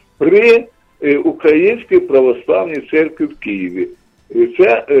екзархом при Українській православній церкві в Києві. І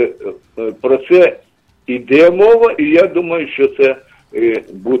про це йде мова, і я думаю, що це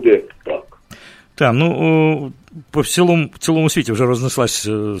буде так. Так, по цілому світі вже рознеслась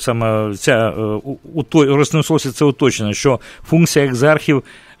саме рознеслося це уточнення, що функція екзархів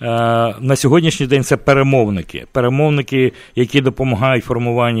на сьогоднішній день це перемовники. Перемовники, які допомагають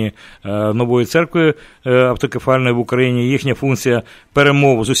формуванні нової церкви автокефальної в Україні. Їхня функція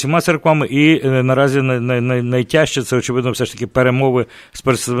перемови з усіма церквами і наразі найтяжче це, очевидно, все ж таки перемови з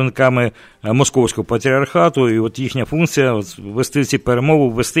представниками Московського патріархату. І от їхня функція вести ці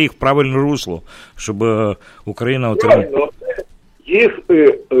перемови, ввести їх в правильне русло, щоб Україна отримала. Їх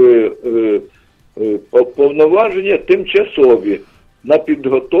повноваження тимчасові на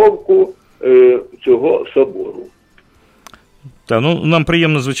підготовку цього собору. Так, нам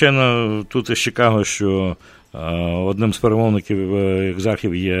приємно, звичайно, тут із Чикаго, що одним з перемовників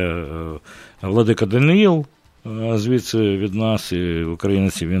екзархів є владика Даниїл, звідси від нас, і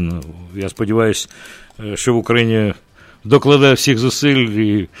українці, він, я сподіваюся, що в Україні докладе всіх зусиль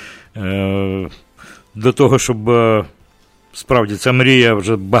і до того, щоб справді ця мрія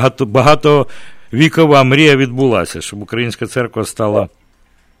вже багатовікова мрія відбулася, щоб Українська церква стала...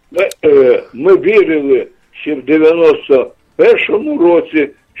 Ми вірили ще в 91-му році,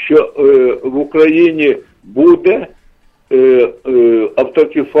 що в Україні буде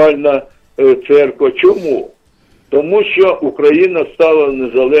автокефальна церква. Чому? Тому що Україна стала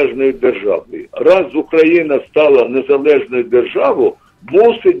незалежною державою. Раз Україна стала незалежною державою,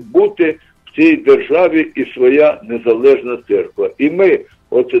 мусить бути в цій державі і своя незалежна церква. І ми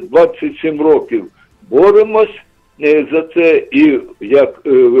оце 27 років боремось за це, і як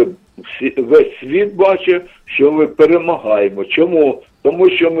весь світ бачить, що ми перемагаємо. Чому? Тому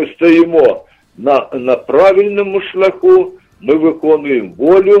що ми стоїмо на правильному шляху, ми виконуємо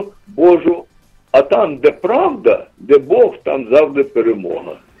волю Божу, а там, де правда, де Бог, там завжди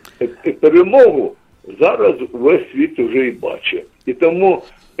перемога. І перемогу зараз весь світ вже і бачить. І тому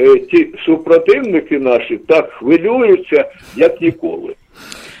ті супротивники наші так хвилюються, як ніколи.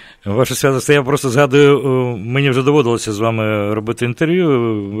 Ваше святосте, я просто згадую, мені вже доводилося з вами робити інтерв'ю,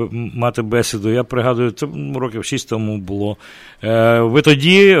 мати бесіду. Я пригадую, це років 6 тому було. Ви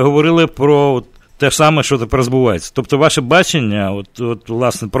тоді говорили про те ж саме, що тепер збувається. Тобто ваше бачення,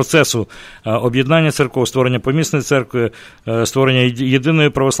 власне, процесу об'єднання церков, створення помісної церкви, створення єдиної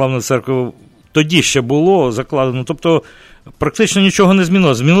православної церкви, тоді ще було закладено. Тобто практично нічого не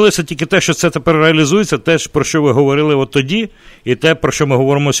змінилося. Змінилося тільки те, що це тепер реалізується, те, про що ви говорили от тоді, і те, про що ми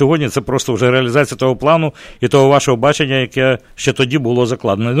говоримо сьогодні, це просто вже реалізація того плану і того вашого бачення, яке ще тоді було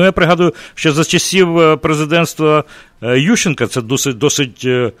закладено. Ну, я пригадую, що за часів президентства Ющенка це досить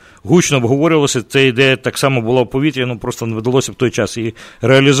гучно обговорювалося, ця ідея так само була в повітрі, ну просто не вдалося в той час її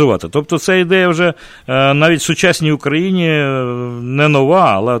реалізувати. Тобто ця ідея вже навіть в сучасній Україні не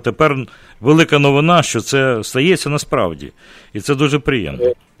нова, але тепер велика новина, що це стається насправді. І це дуже приємно.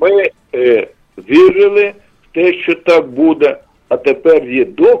 Ми вірили в те, що так буде, а тепер є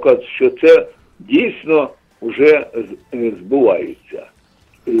доказ, що це дійсно вже збувається.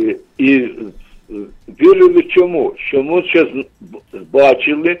 І вірили чому? Що ми ще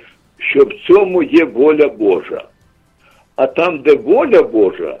бачили, що в цьому є воля Божа. А там, де воля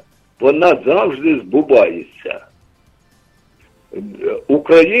Божа, вона завжди збувається.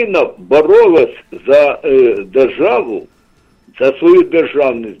 Україна боролась за державу, за свою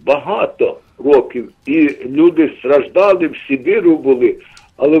державність багато років. І люди страждали, в Сибіру були,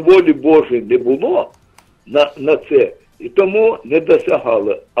 але волі Божої не було на це. І тому не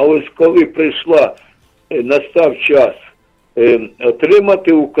досягали. А ось коли настав час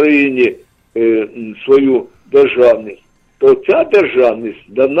отримати Україні свою державність, то ця державність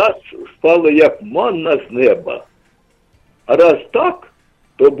до нас стала як манна з неба. А раз так,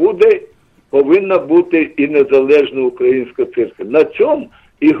 то повинна бути і незалежна українська церква. На цьому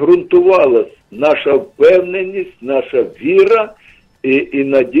і ґрунтувалась наша впевненість, наша віра і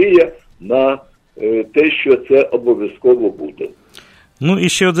надія на те, що це обов'язково буде. Ну і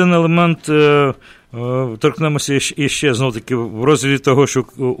ще один елемент, торкнемося іще знов-таки в розділі того, що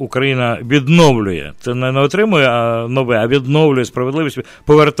Україна відновлює, це не отримує нове, а відновлює справедливість,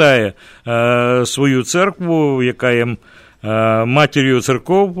 повертає свою церкву, яка є матір'ю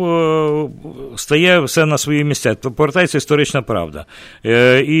церков, стає все на свої місця, повертається історична правда.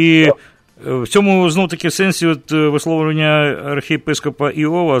 І в цьому, знов-таки, в сенсі висловлення архієпископа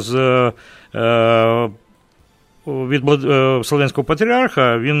Іова від Вселенського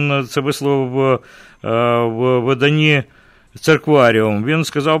патріарха, він це висловив в виданні «Церкваріум». Він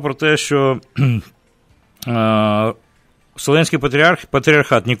сказав про те, що Вселенський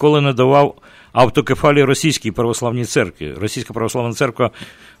патріархат ніколи не давав автокефалії Російській православній церкві. Російська православна церква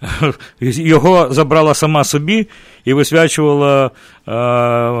його забрала сама собі і висвячувала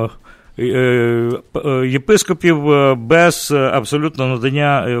єпископів без абсолютно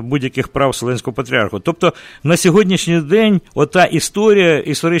надання будь-яких прав Вселенського патріарху. Тобто на сьогоднішній день ота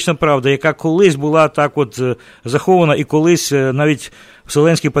історична правда, яка колись була так от захована і колись навіть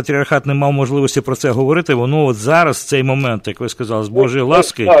Вселенський патріархат не мав можливості про це говорити, воно от зараз, цей момент, як ви сказали, з Божої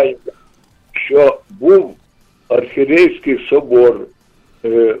ласки. Ми знаємо, що був архієрейський собор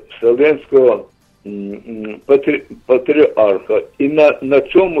Вселенського патріарха, і на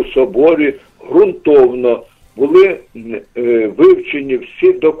цьому соборі ґрунтовно були вивчені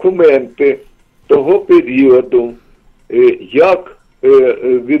всі документи того періоду, як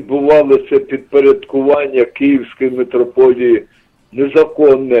відбувалося підпорядкування Київської митрополії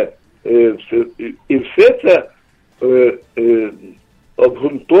незаконне, і все це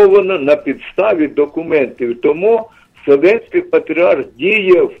обґрунтовано на підставі документів. Тому Вселенський патріарх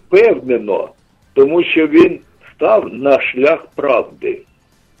діє впевнено, тому що він став на шлях правди.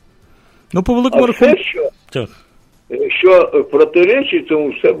 Ну, по великому рахунку, що протиречить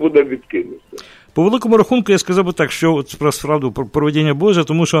цьому, все буде відкинуто. По великому рахунку я сказав би так, що справді про проведення Боже,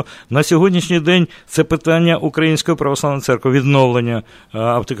 тому що на сьогоднішній день це питання Української православної церкви, відновлення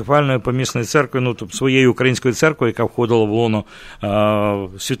автокефальної помісної церкви, ну, тобто своєї української церкви, яка входила в лоно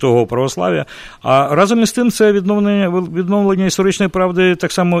світового православ'я. А разом із тим це відновлення історичної правди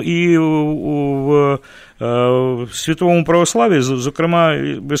так само і в світовому православ'ї, зокрема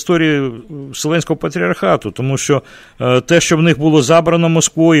в історії Вселенського патріархату, тому що те, що в них було забрано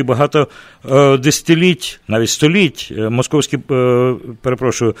Москвою, багато десятиліть, навіть століть,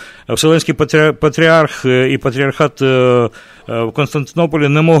 Вселенський патріарх і патріархат в Константинополі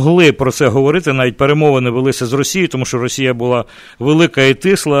не могли про це говорити, навіть перемовини велися з Росією, тому що Росія була велика і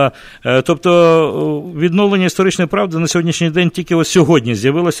тисла. Тобто відновлення історичної правди на сьогоднішній день тільки ось сьогодні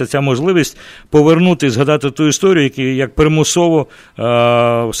з'явилася ця можливість повернути і згадати ту історію, як примусово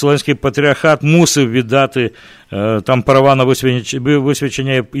Вселенський патріархат мусив віддати там права на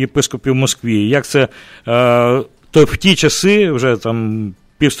висвячення єпископів в Москві. Як це то в ті часи, вже там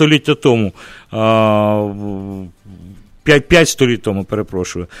півстоліття тому, 5 століть тому,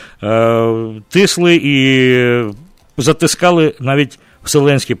 перепрошую, тисли і затискали навіть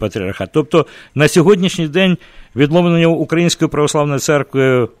Вселенський патріархат. Тобто на сьогоднішній день відновлення Української православної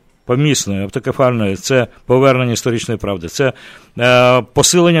церкви помісної, автокефальної, це повернення історичної правди, це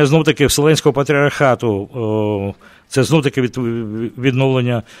посилення, знов-таки, Вселенського патріархату, це знов-таки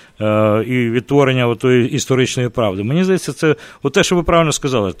відновлення і відтворення отої історичної правди. Мені здається, це те, що ви правильно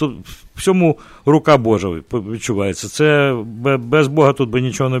сказали. Тут всьому рука Божа відчувається. Це без Бога тут би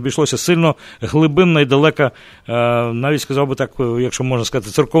нічого не обійшлося. Сильно глибинна і далека, навіть сказав би так, якщо можна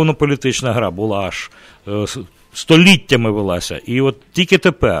сказати, церковно-політична гра була аж століттями велася. І от тільки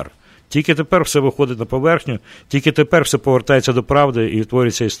тепер все виходить на поверхню, тільки тепер все повертається до правди і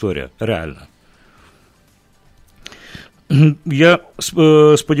твориться історія. Реально. Я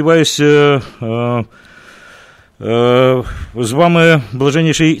сподіваюся, з вами,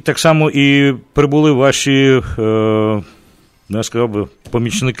 блаженніші, так само і прибули ваші, я сказав би,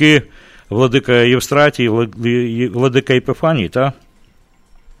 помічники, владика Євстратій, владика Епіфаній, так?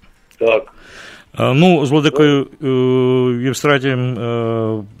 Так. Ну, з владикою Євстратієм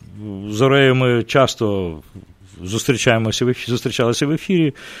Зорею ми часто зустрічалися в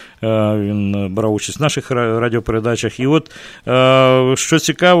ефірі, він брав участь в наших радіопередачах. І от, що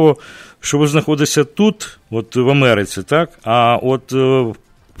цікаво, що ви знаходитеся тут, от в Америці, так? А от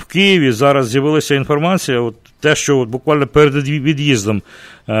в Києві зараз з'явилася інформація, от те, що от буквально перед від'їздом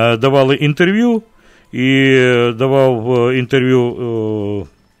давали інтерв'ю, і давав інтерв'ю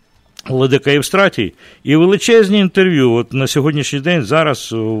владика Євстратій, і величезні інтерв'ю, от на сьогоднішній день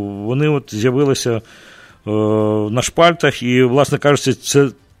зараз вони от з'явилися на шпальтах, і, власне кажучи, це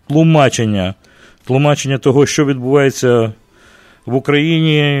тлумачення того, що відбувається в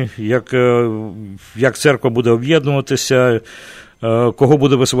Україні, як церква буде об'єднуватися, кого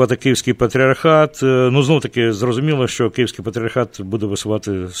буде висувати Київський патріархат. Ну, знов-таки, зрозуміло, що Київський патріархат буде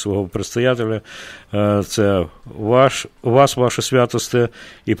висувати свого предстоятеля. Це ваше святосте,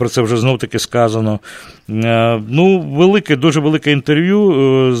 і про це вже знов-таки сказано. Ну, дуже велике інтерв'ю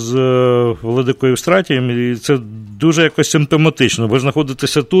з владикою Євстратієм, і це дуже якось симптоматично. Ви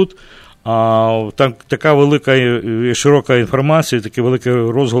знаходитеся тут, а така велика і широка інформація, такий великий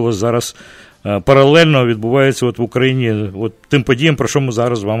розголос зараз паралельно відбувається от в Україні, от тим подіям, про що ми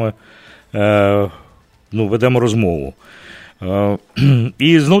зараз з вами ведемо розмову.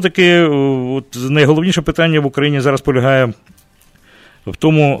 І знов-таки, от найголовніше питання в Україні зараз полягає в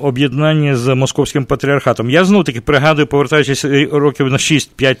тому об'єднанні з Московським патріархатом. Я знов-таки пригадую, повертаючись років на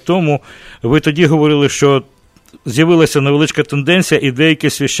 6-5 тому, ви тоді говорили, що з'явилася невеличка тенденція, і деякі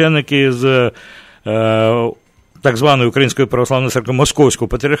священники з так званої Української православної церкви Московського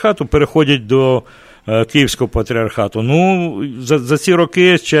патріархату переходять до Київського патріархату. Ну, за ці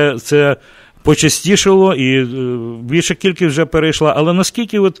роки це почастішало, і більша кількість вже перейшла. Але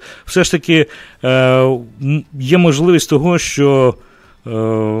наскільки от все ж таки є можливість того, що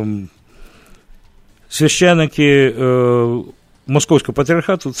священики Московського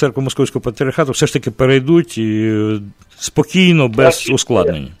патріархату, церкви Московського патріархату все ж таки перейдуть і спокійно, без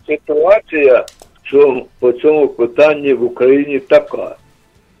ускладнень? Ситуація по цьому питанні в Україні така.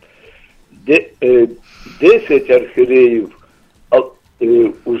 10 архієреїв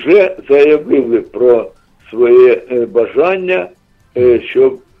вже заявили про своє бажання,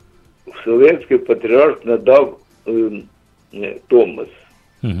 щоб Вселенський патріарх надав Томос.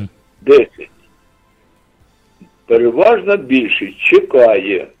 10. Переважна більшість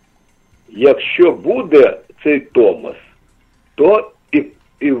чекає, якщо буде цей Томос, то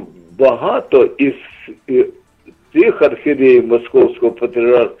і багато із тих архієреїв Московського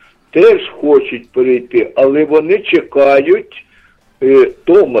патріархату теж хочуть перейти, але вони чекають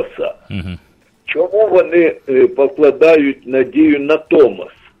Томоса. Чому вони покладають надію на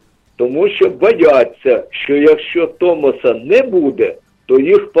Томос? Тому що бояться, що якщо Томоса не буде, то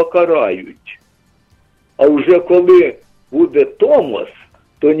їх покарають. А вже коли буде Томос,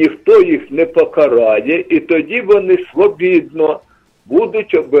 то ніхто їх не покарає, і тоді вони свобідно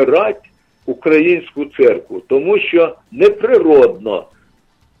будуть обирати українську церкву. Тому що неприродно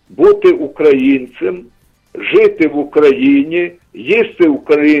бути українцем, жити в Україні, їсти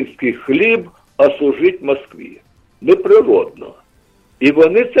український хліб, а служити Москві. Неприродно. І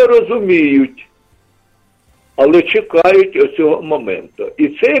вони це розуміють, але чекають оцього моменту. І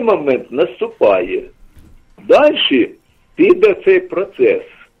цей момент наступає. Далі піде цей процес.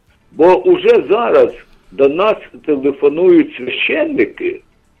 Бо уже зараз до нас телефонують священники,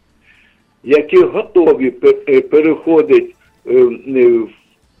 які готові переходити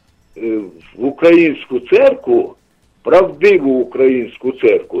в українську церкву, правдиву українську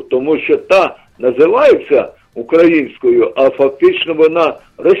церкву, тому що та називається українською, а фактично вона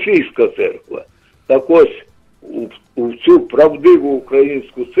російська церква. Так ось у цю правдиву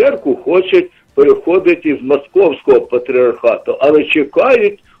українську церкву хочуть переходити із Московського патріархату, але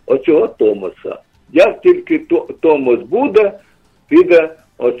чекають оцього Томоса. Як тільки Томос буде, піде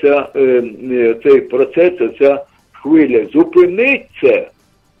цей процес, оця хвиля. Зупинити це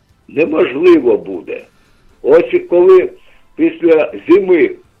неможливо буде. Ось коли після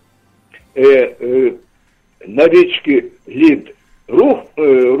зими на річці лід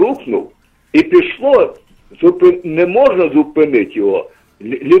рухнув і пішло, не можна зупинити його,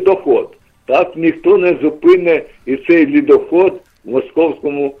 лідоход. Так ніхто не зупине і цей лідоход в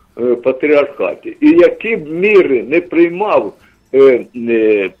Московському патріархаті. І які б міри не приймав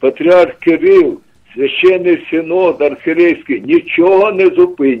патріарх Кирил, священний синод архірейський, нічого не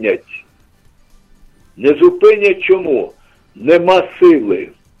зупинять. Не зупинять чому? Нема сили.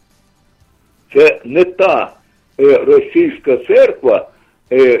 Це не та російська церква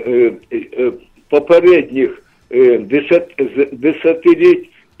попередніх десятиліть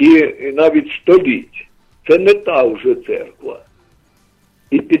і навіть століть. Це не та вже церква.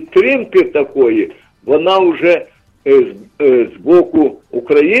 І підтримки такої, вона вже з боку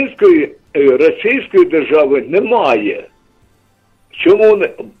української, російської держави немає. Чому не?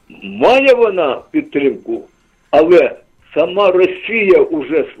 Має вона підтримку, але сама Росія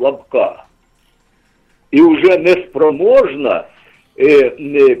вже слабка. І вже не спроможна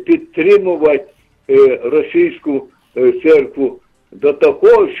підтримувати російську церкву до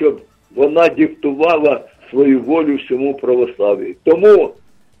того, щоб вона диктувала свою волю всьому православ'ю. Тому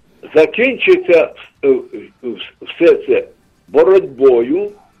закінчиться все це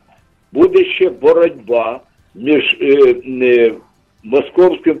боротьбою, буде ще боротьба між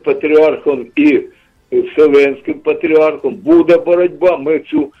Московським патріархом і Вселенським патріархом. Буде боротьба, ми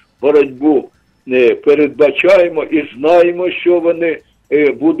цю боротьбу передбачаємо і знаємо, що вони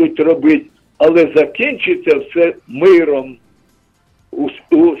будуть робити, але закінчиться все миром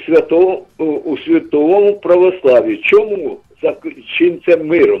у світовому православ'ї. Чому закінчиться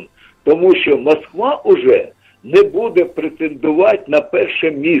миром? Тому що Москва уже не буде претендувати на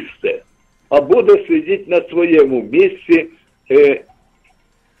перше місце, а буде сидіти на своєму місці,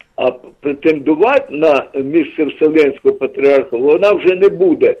 а претендувати на місце Вселенського патріарха вона вже не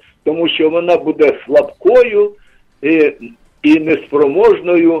буде, тому що вона буде слабкою і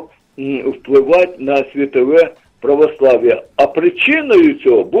неспроможною впливати на світове православ'я. А причиною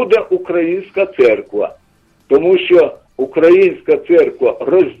цього буде Українська церква, тому що Українська церква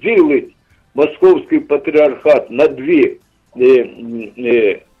розділить Московський патріархат на дві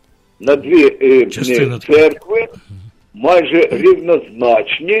церкви, майже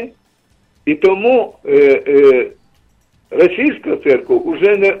рівнозначні, і тому Російська церква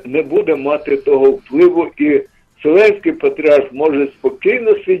вже не буде мати того впливу, і Вселенський патріарх може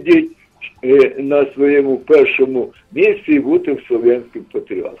спокійно сидіти на своєму першому місці і бути Вселенським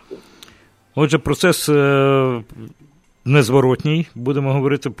патріархом. Отже, процес незворотній, будемо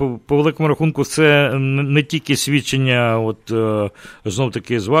говорити, по великому рахунку, це не тільки свідчення,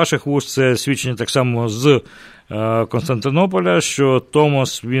 знов-таки з ваших вуст, це свідчення так само з Константинополя, що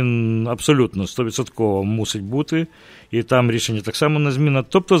Томос, він абсолютно 100% мусить бути, і там рішення так само незмінне.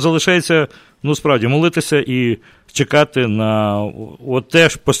 Тобто залишається, справді, молитися і чекати на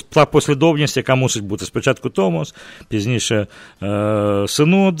та послідовність, яка мусить бути. Спочатку Томос, пізніше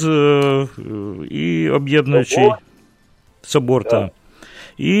Синод і об'єднуючий собор. Так.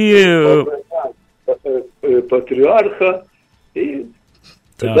 І патріарха, і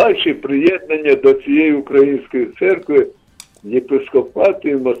далі приєднання до цієї української церкви,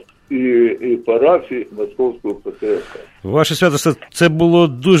 єпископатії і парафії Московського патріархату. Ваше святосте, це було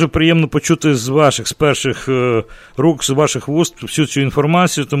дуже приємно почути з перших рук, з ваших вуст всю цю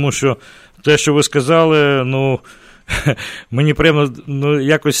інформацію, тому що те, що ви сказали, мені приємно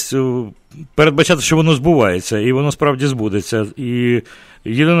якось передбачати, що воно збувається, і воно справді збудеться. І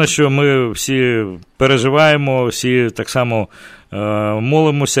єдине, що ми всі переживаємо, всі так само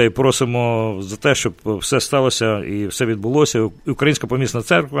молимося і просимо за те, щоб все сталося і все відбулося. Українська помісна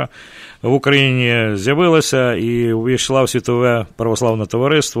церква в Україні з'явилася і увійшла в світове православне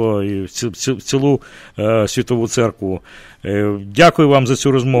товариство і в цілу світову церкву. Дякую вам за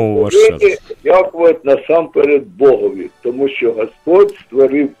цю розмову, ваше святосте. Дякувати насамперед Богові, тому що Господь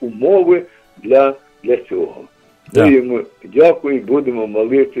створив умови для цього. Ми йому дякую, будемо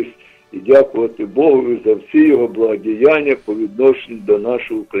молитись і дякувати Богу за всі його благодіяння по відношенню до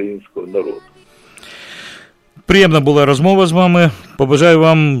нашого українського народу. Приємна була розмова з вами. Побажаю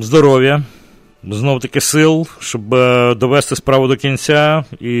вам здоров'я, знов-таки сил, щоб довести справу до кінця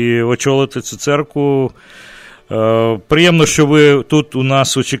і очолити цю церкву. Приємно, що ви тут у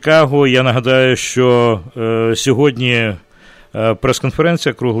нас у Чикаго. Я нагадаю, що сьогодні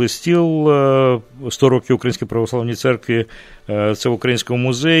прес-конференція, круглий стіл, 100 років Української православної церкви, це в Українському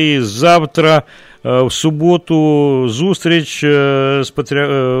музеї. Завтра, в суботу, зустріч з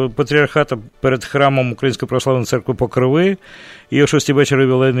патріархата перед храмом Української православної церкви Покрови. І о 6 вечора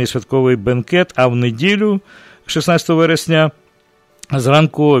ювілейний святковий бенкет, а в неділю, 16 вересня,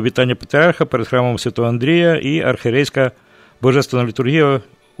 зранку вітання патріарха перед храмом Святого Андрія і архієрейська божественна літургія,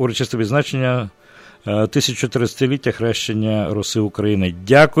 урочисте відзначення 1400-ліття хрещення Руси України.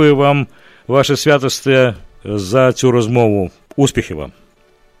 Дякую вам, ваше святосте, за цю розмову. Успіхів вам.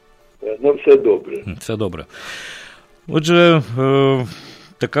 Ну, все добре. Все добре. Отже,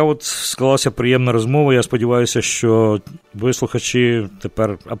 така от склалася приємна розмова. Я сподіваюся, що ви, слухачі,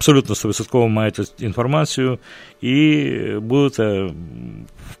 тепер абсолютно 100% маєте інформацію і будете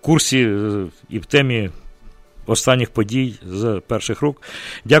в курсі і в темі останніх подій з перших рук.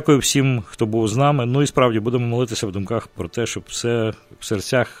 Дякую всім, хто був з нами. Ну і справді будемо молитися в думках про те, щоб все в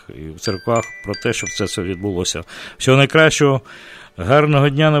серцях і в церквах, про те, щоб це відбулося. Всього найкращого, гарного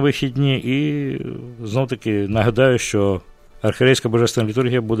дня на вихідні і знов-таки нагадаю, що архієрейська божественна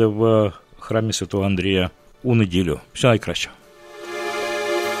літургія буде в храмі Святого Андрія у неділю. Всього найкращого.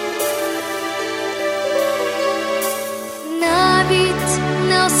 Навіть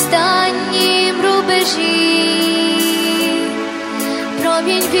на останнім рубежі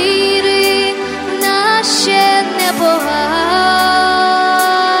промінь віри наш ще не погас.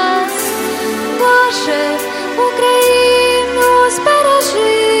 Боже, Україну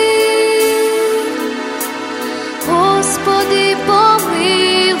збережи, Господи,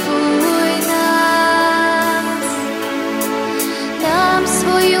 помилуй нас, нам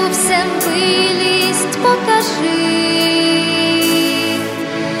свою всемилість покажи,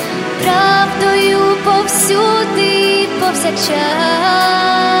 правдою повсюди, повсякчас.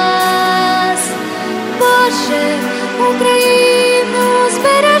 Боже, Україну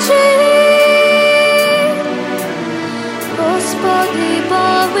збережи, Господи,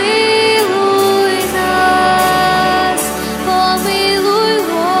 помилуй нас, помилуй,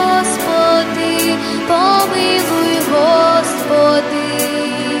 Господи, помилуй, Господи,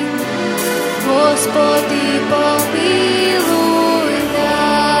 Господи, помилуй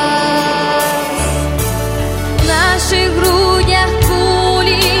нас. В наших грудях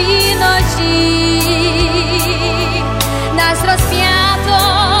кулі і ножі, нас розп'ято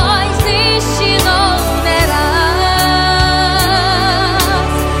й знищено не раз.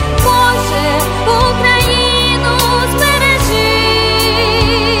 Боже, Україну збережи,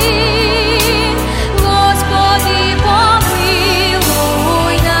 Господи,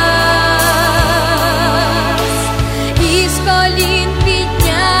 помилуй нас. І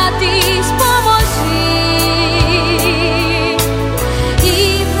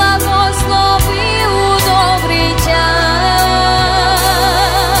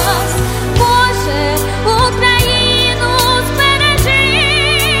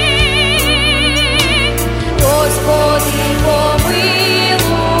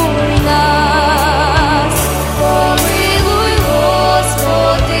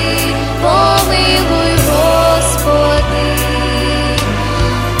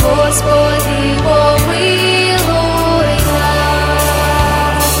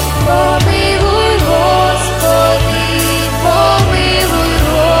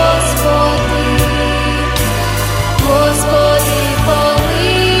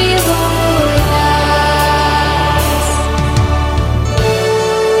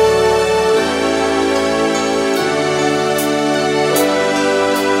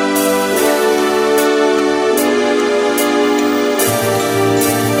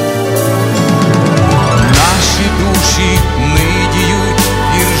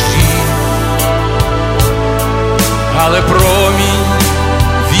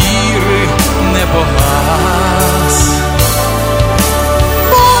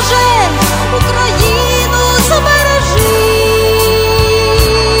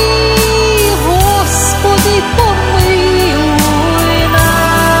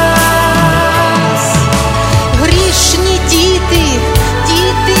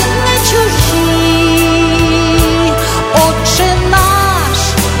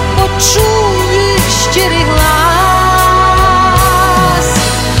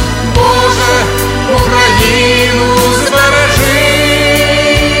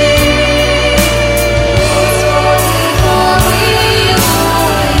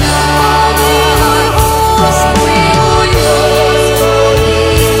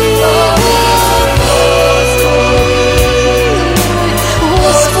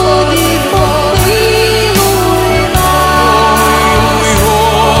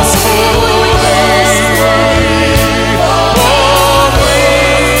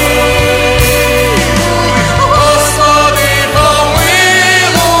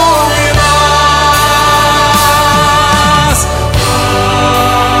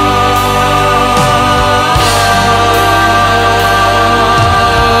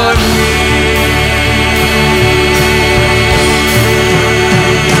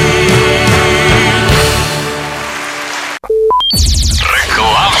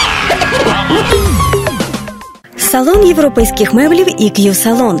європейських меблів EQ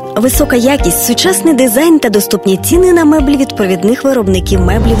Salon. Висока якість, сучасний дизайн та доступні ціни на меблі від провідних виробників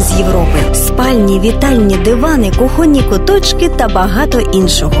меблів з Європи. Спальні, вітальні, дивани, кухонні куточки та багато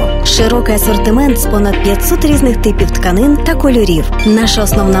іншого. Широкий асортимент з понад 500 різних типів тканин та кольорів. Наша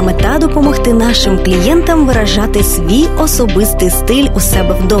основна мета – допомогти нашим клієнтам виражати свій особистий стиль у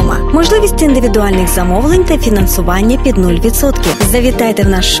себе вдома. Можливість індивідуальних замовлень та фінансування під 0%. Завітайте в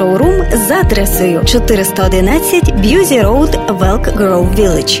наш шоурум за адресою 411 Б'юзі Роуд, Велк Гроув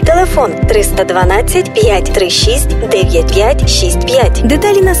Вілледж. Телефон 312 536 9565.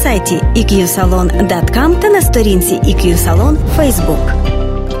 Деталі на сайті eqsalon.com та на сторінці EQ Salon Facebook.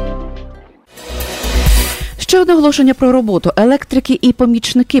 Ще одне оголошення про роботу. Електрики і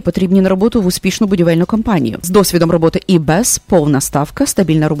помічники потрібні на роботу в успішну будівельну компанію. З досвідом роботи і без, повна ставка,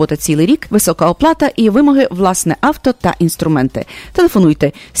 стабільна робота цілий рік, висока оплата і вимоги власне авто та інструменти.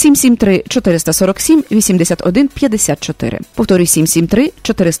 Телефонуйте 773-447-81-54. Повторюю,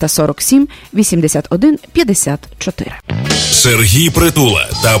 773-447-81-54. Сергій Притула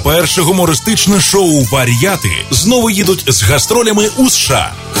та перше гумористичне шоу «Вар'яти» знову їдуть з гастролями у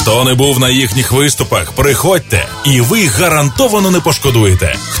США. Хто не був на їхніх виступах, приходьте, і ви гарантовано не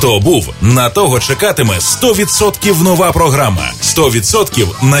пошкодуєте. Хто був, на того чекатиме 100% нова програма, 100%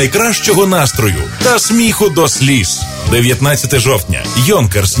 найкращого настрою та сміху до сліз. 19 жовтня –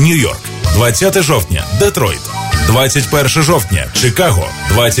 Йонкерс, Нью-Йорк. 20 жовтня – Детройт. 21 жовтня – Чикаго.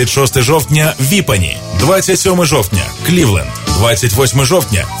 26 жовтня – Віпані. 27 жовтня – Клівленд. 28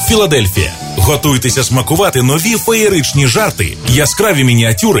 жовтня – Філадельфія. Готуйтеся смакувати нові феєричні жарти, яскраві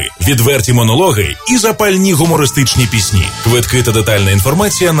мініатюри, відверті монологи і запальні гумористичні пісні. Квитки та детальна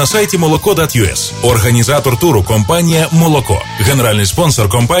інформація на сайті moloko.us. Організатор туру – компанія «Молоко». Генеральний спонсор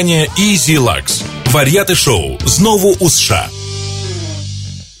 – компанія Easy Lux. Вар'яти шоу знову у США.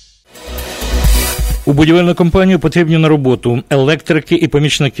 У будівельну компанію потрібні на роботу електрики і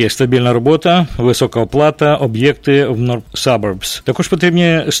помічники, стабільна робота, висока оплата, об'єкти в North Suburbs. Також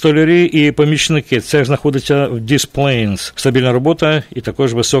потрібні столярі і помічники. Це знаходиться в Des Plaines. Стабільна робота і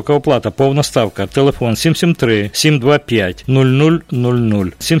також висока оплата, повна ставка. Телефон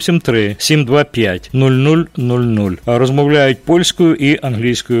 773-725-0000. 773-725-0000. Розмовляють польською і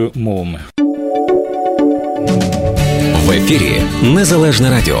англійською мовами. В ефірі Незалежне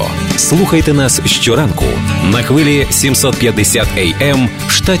Радіо. Слухайте нас щоранку на хвилі 750 AM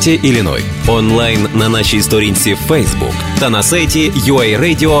в штаті Ілліной. Онлайн на нашій сторінці Facebook та на сайті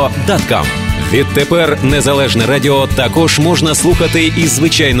uaradio.com. Відтепер Незалежне Радіо також можна слухати із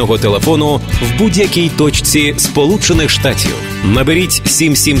звичайного телефону в будь-якій точці Сполучених Штатів. Наберіть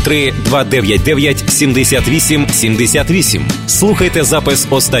 773-299-78-78. Слухайте запис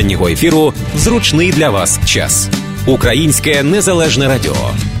останнього ефіру в зручний для вас час. Українське Незалежне Радіо.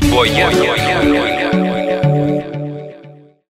 Бо я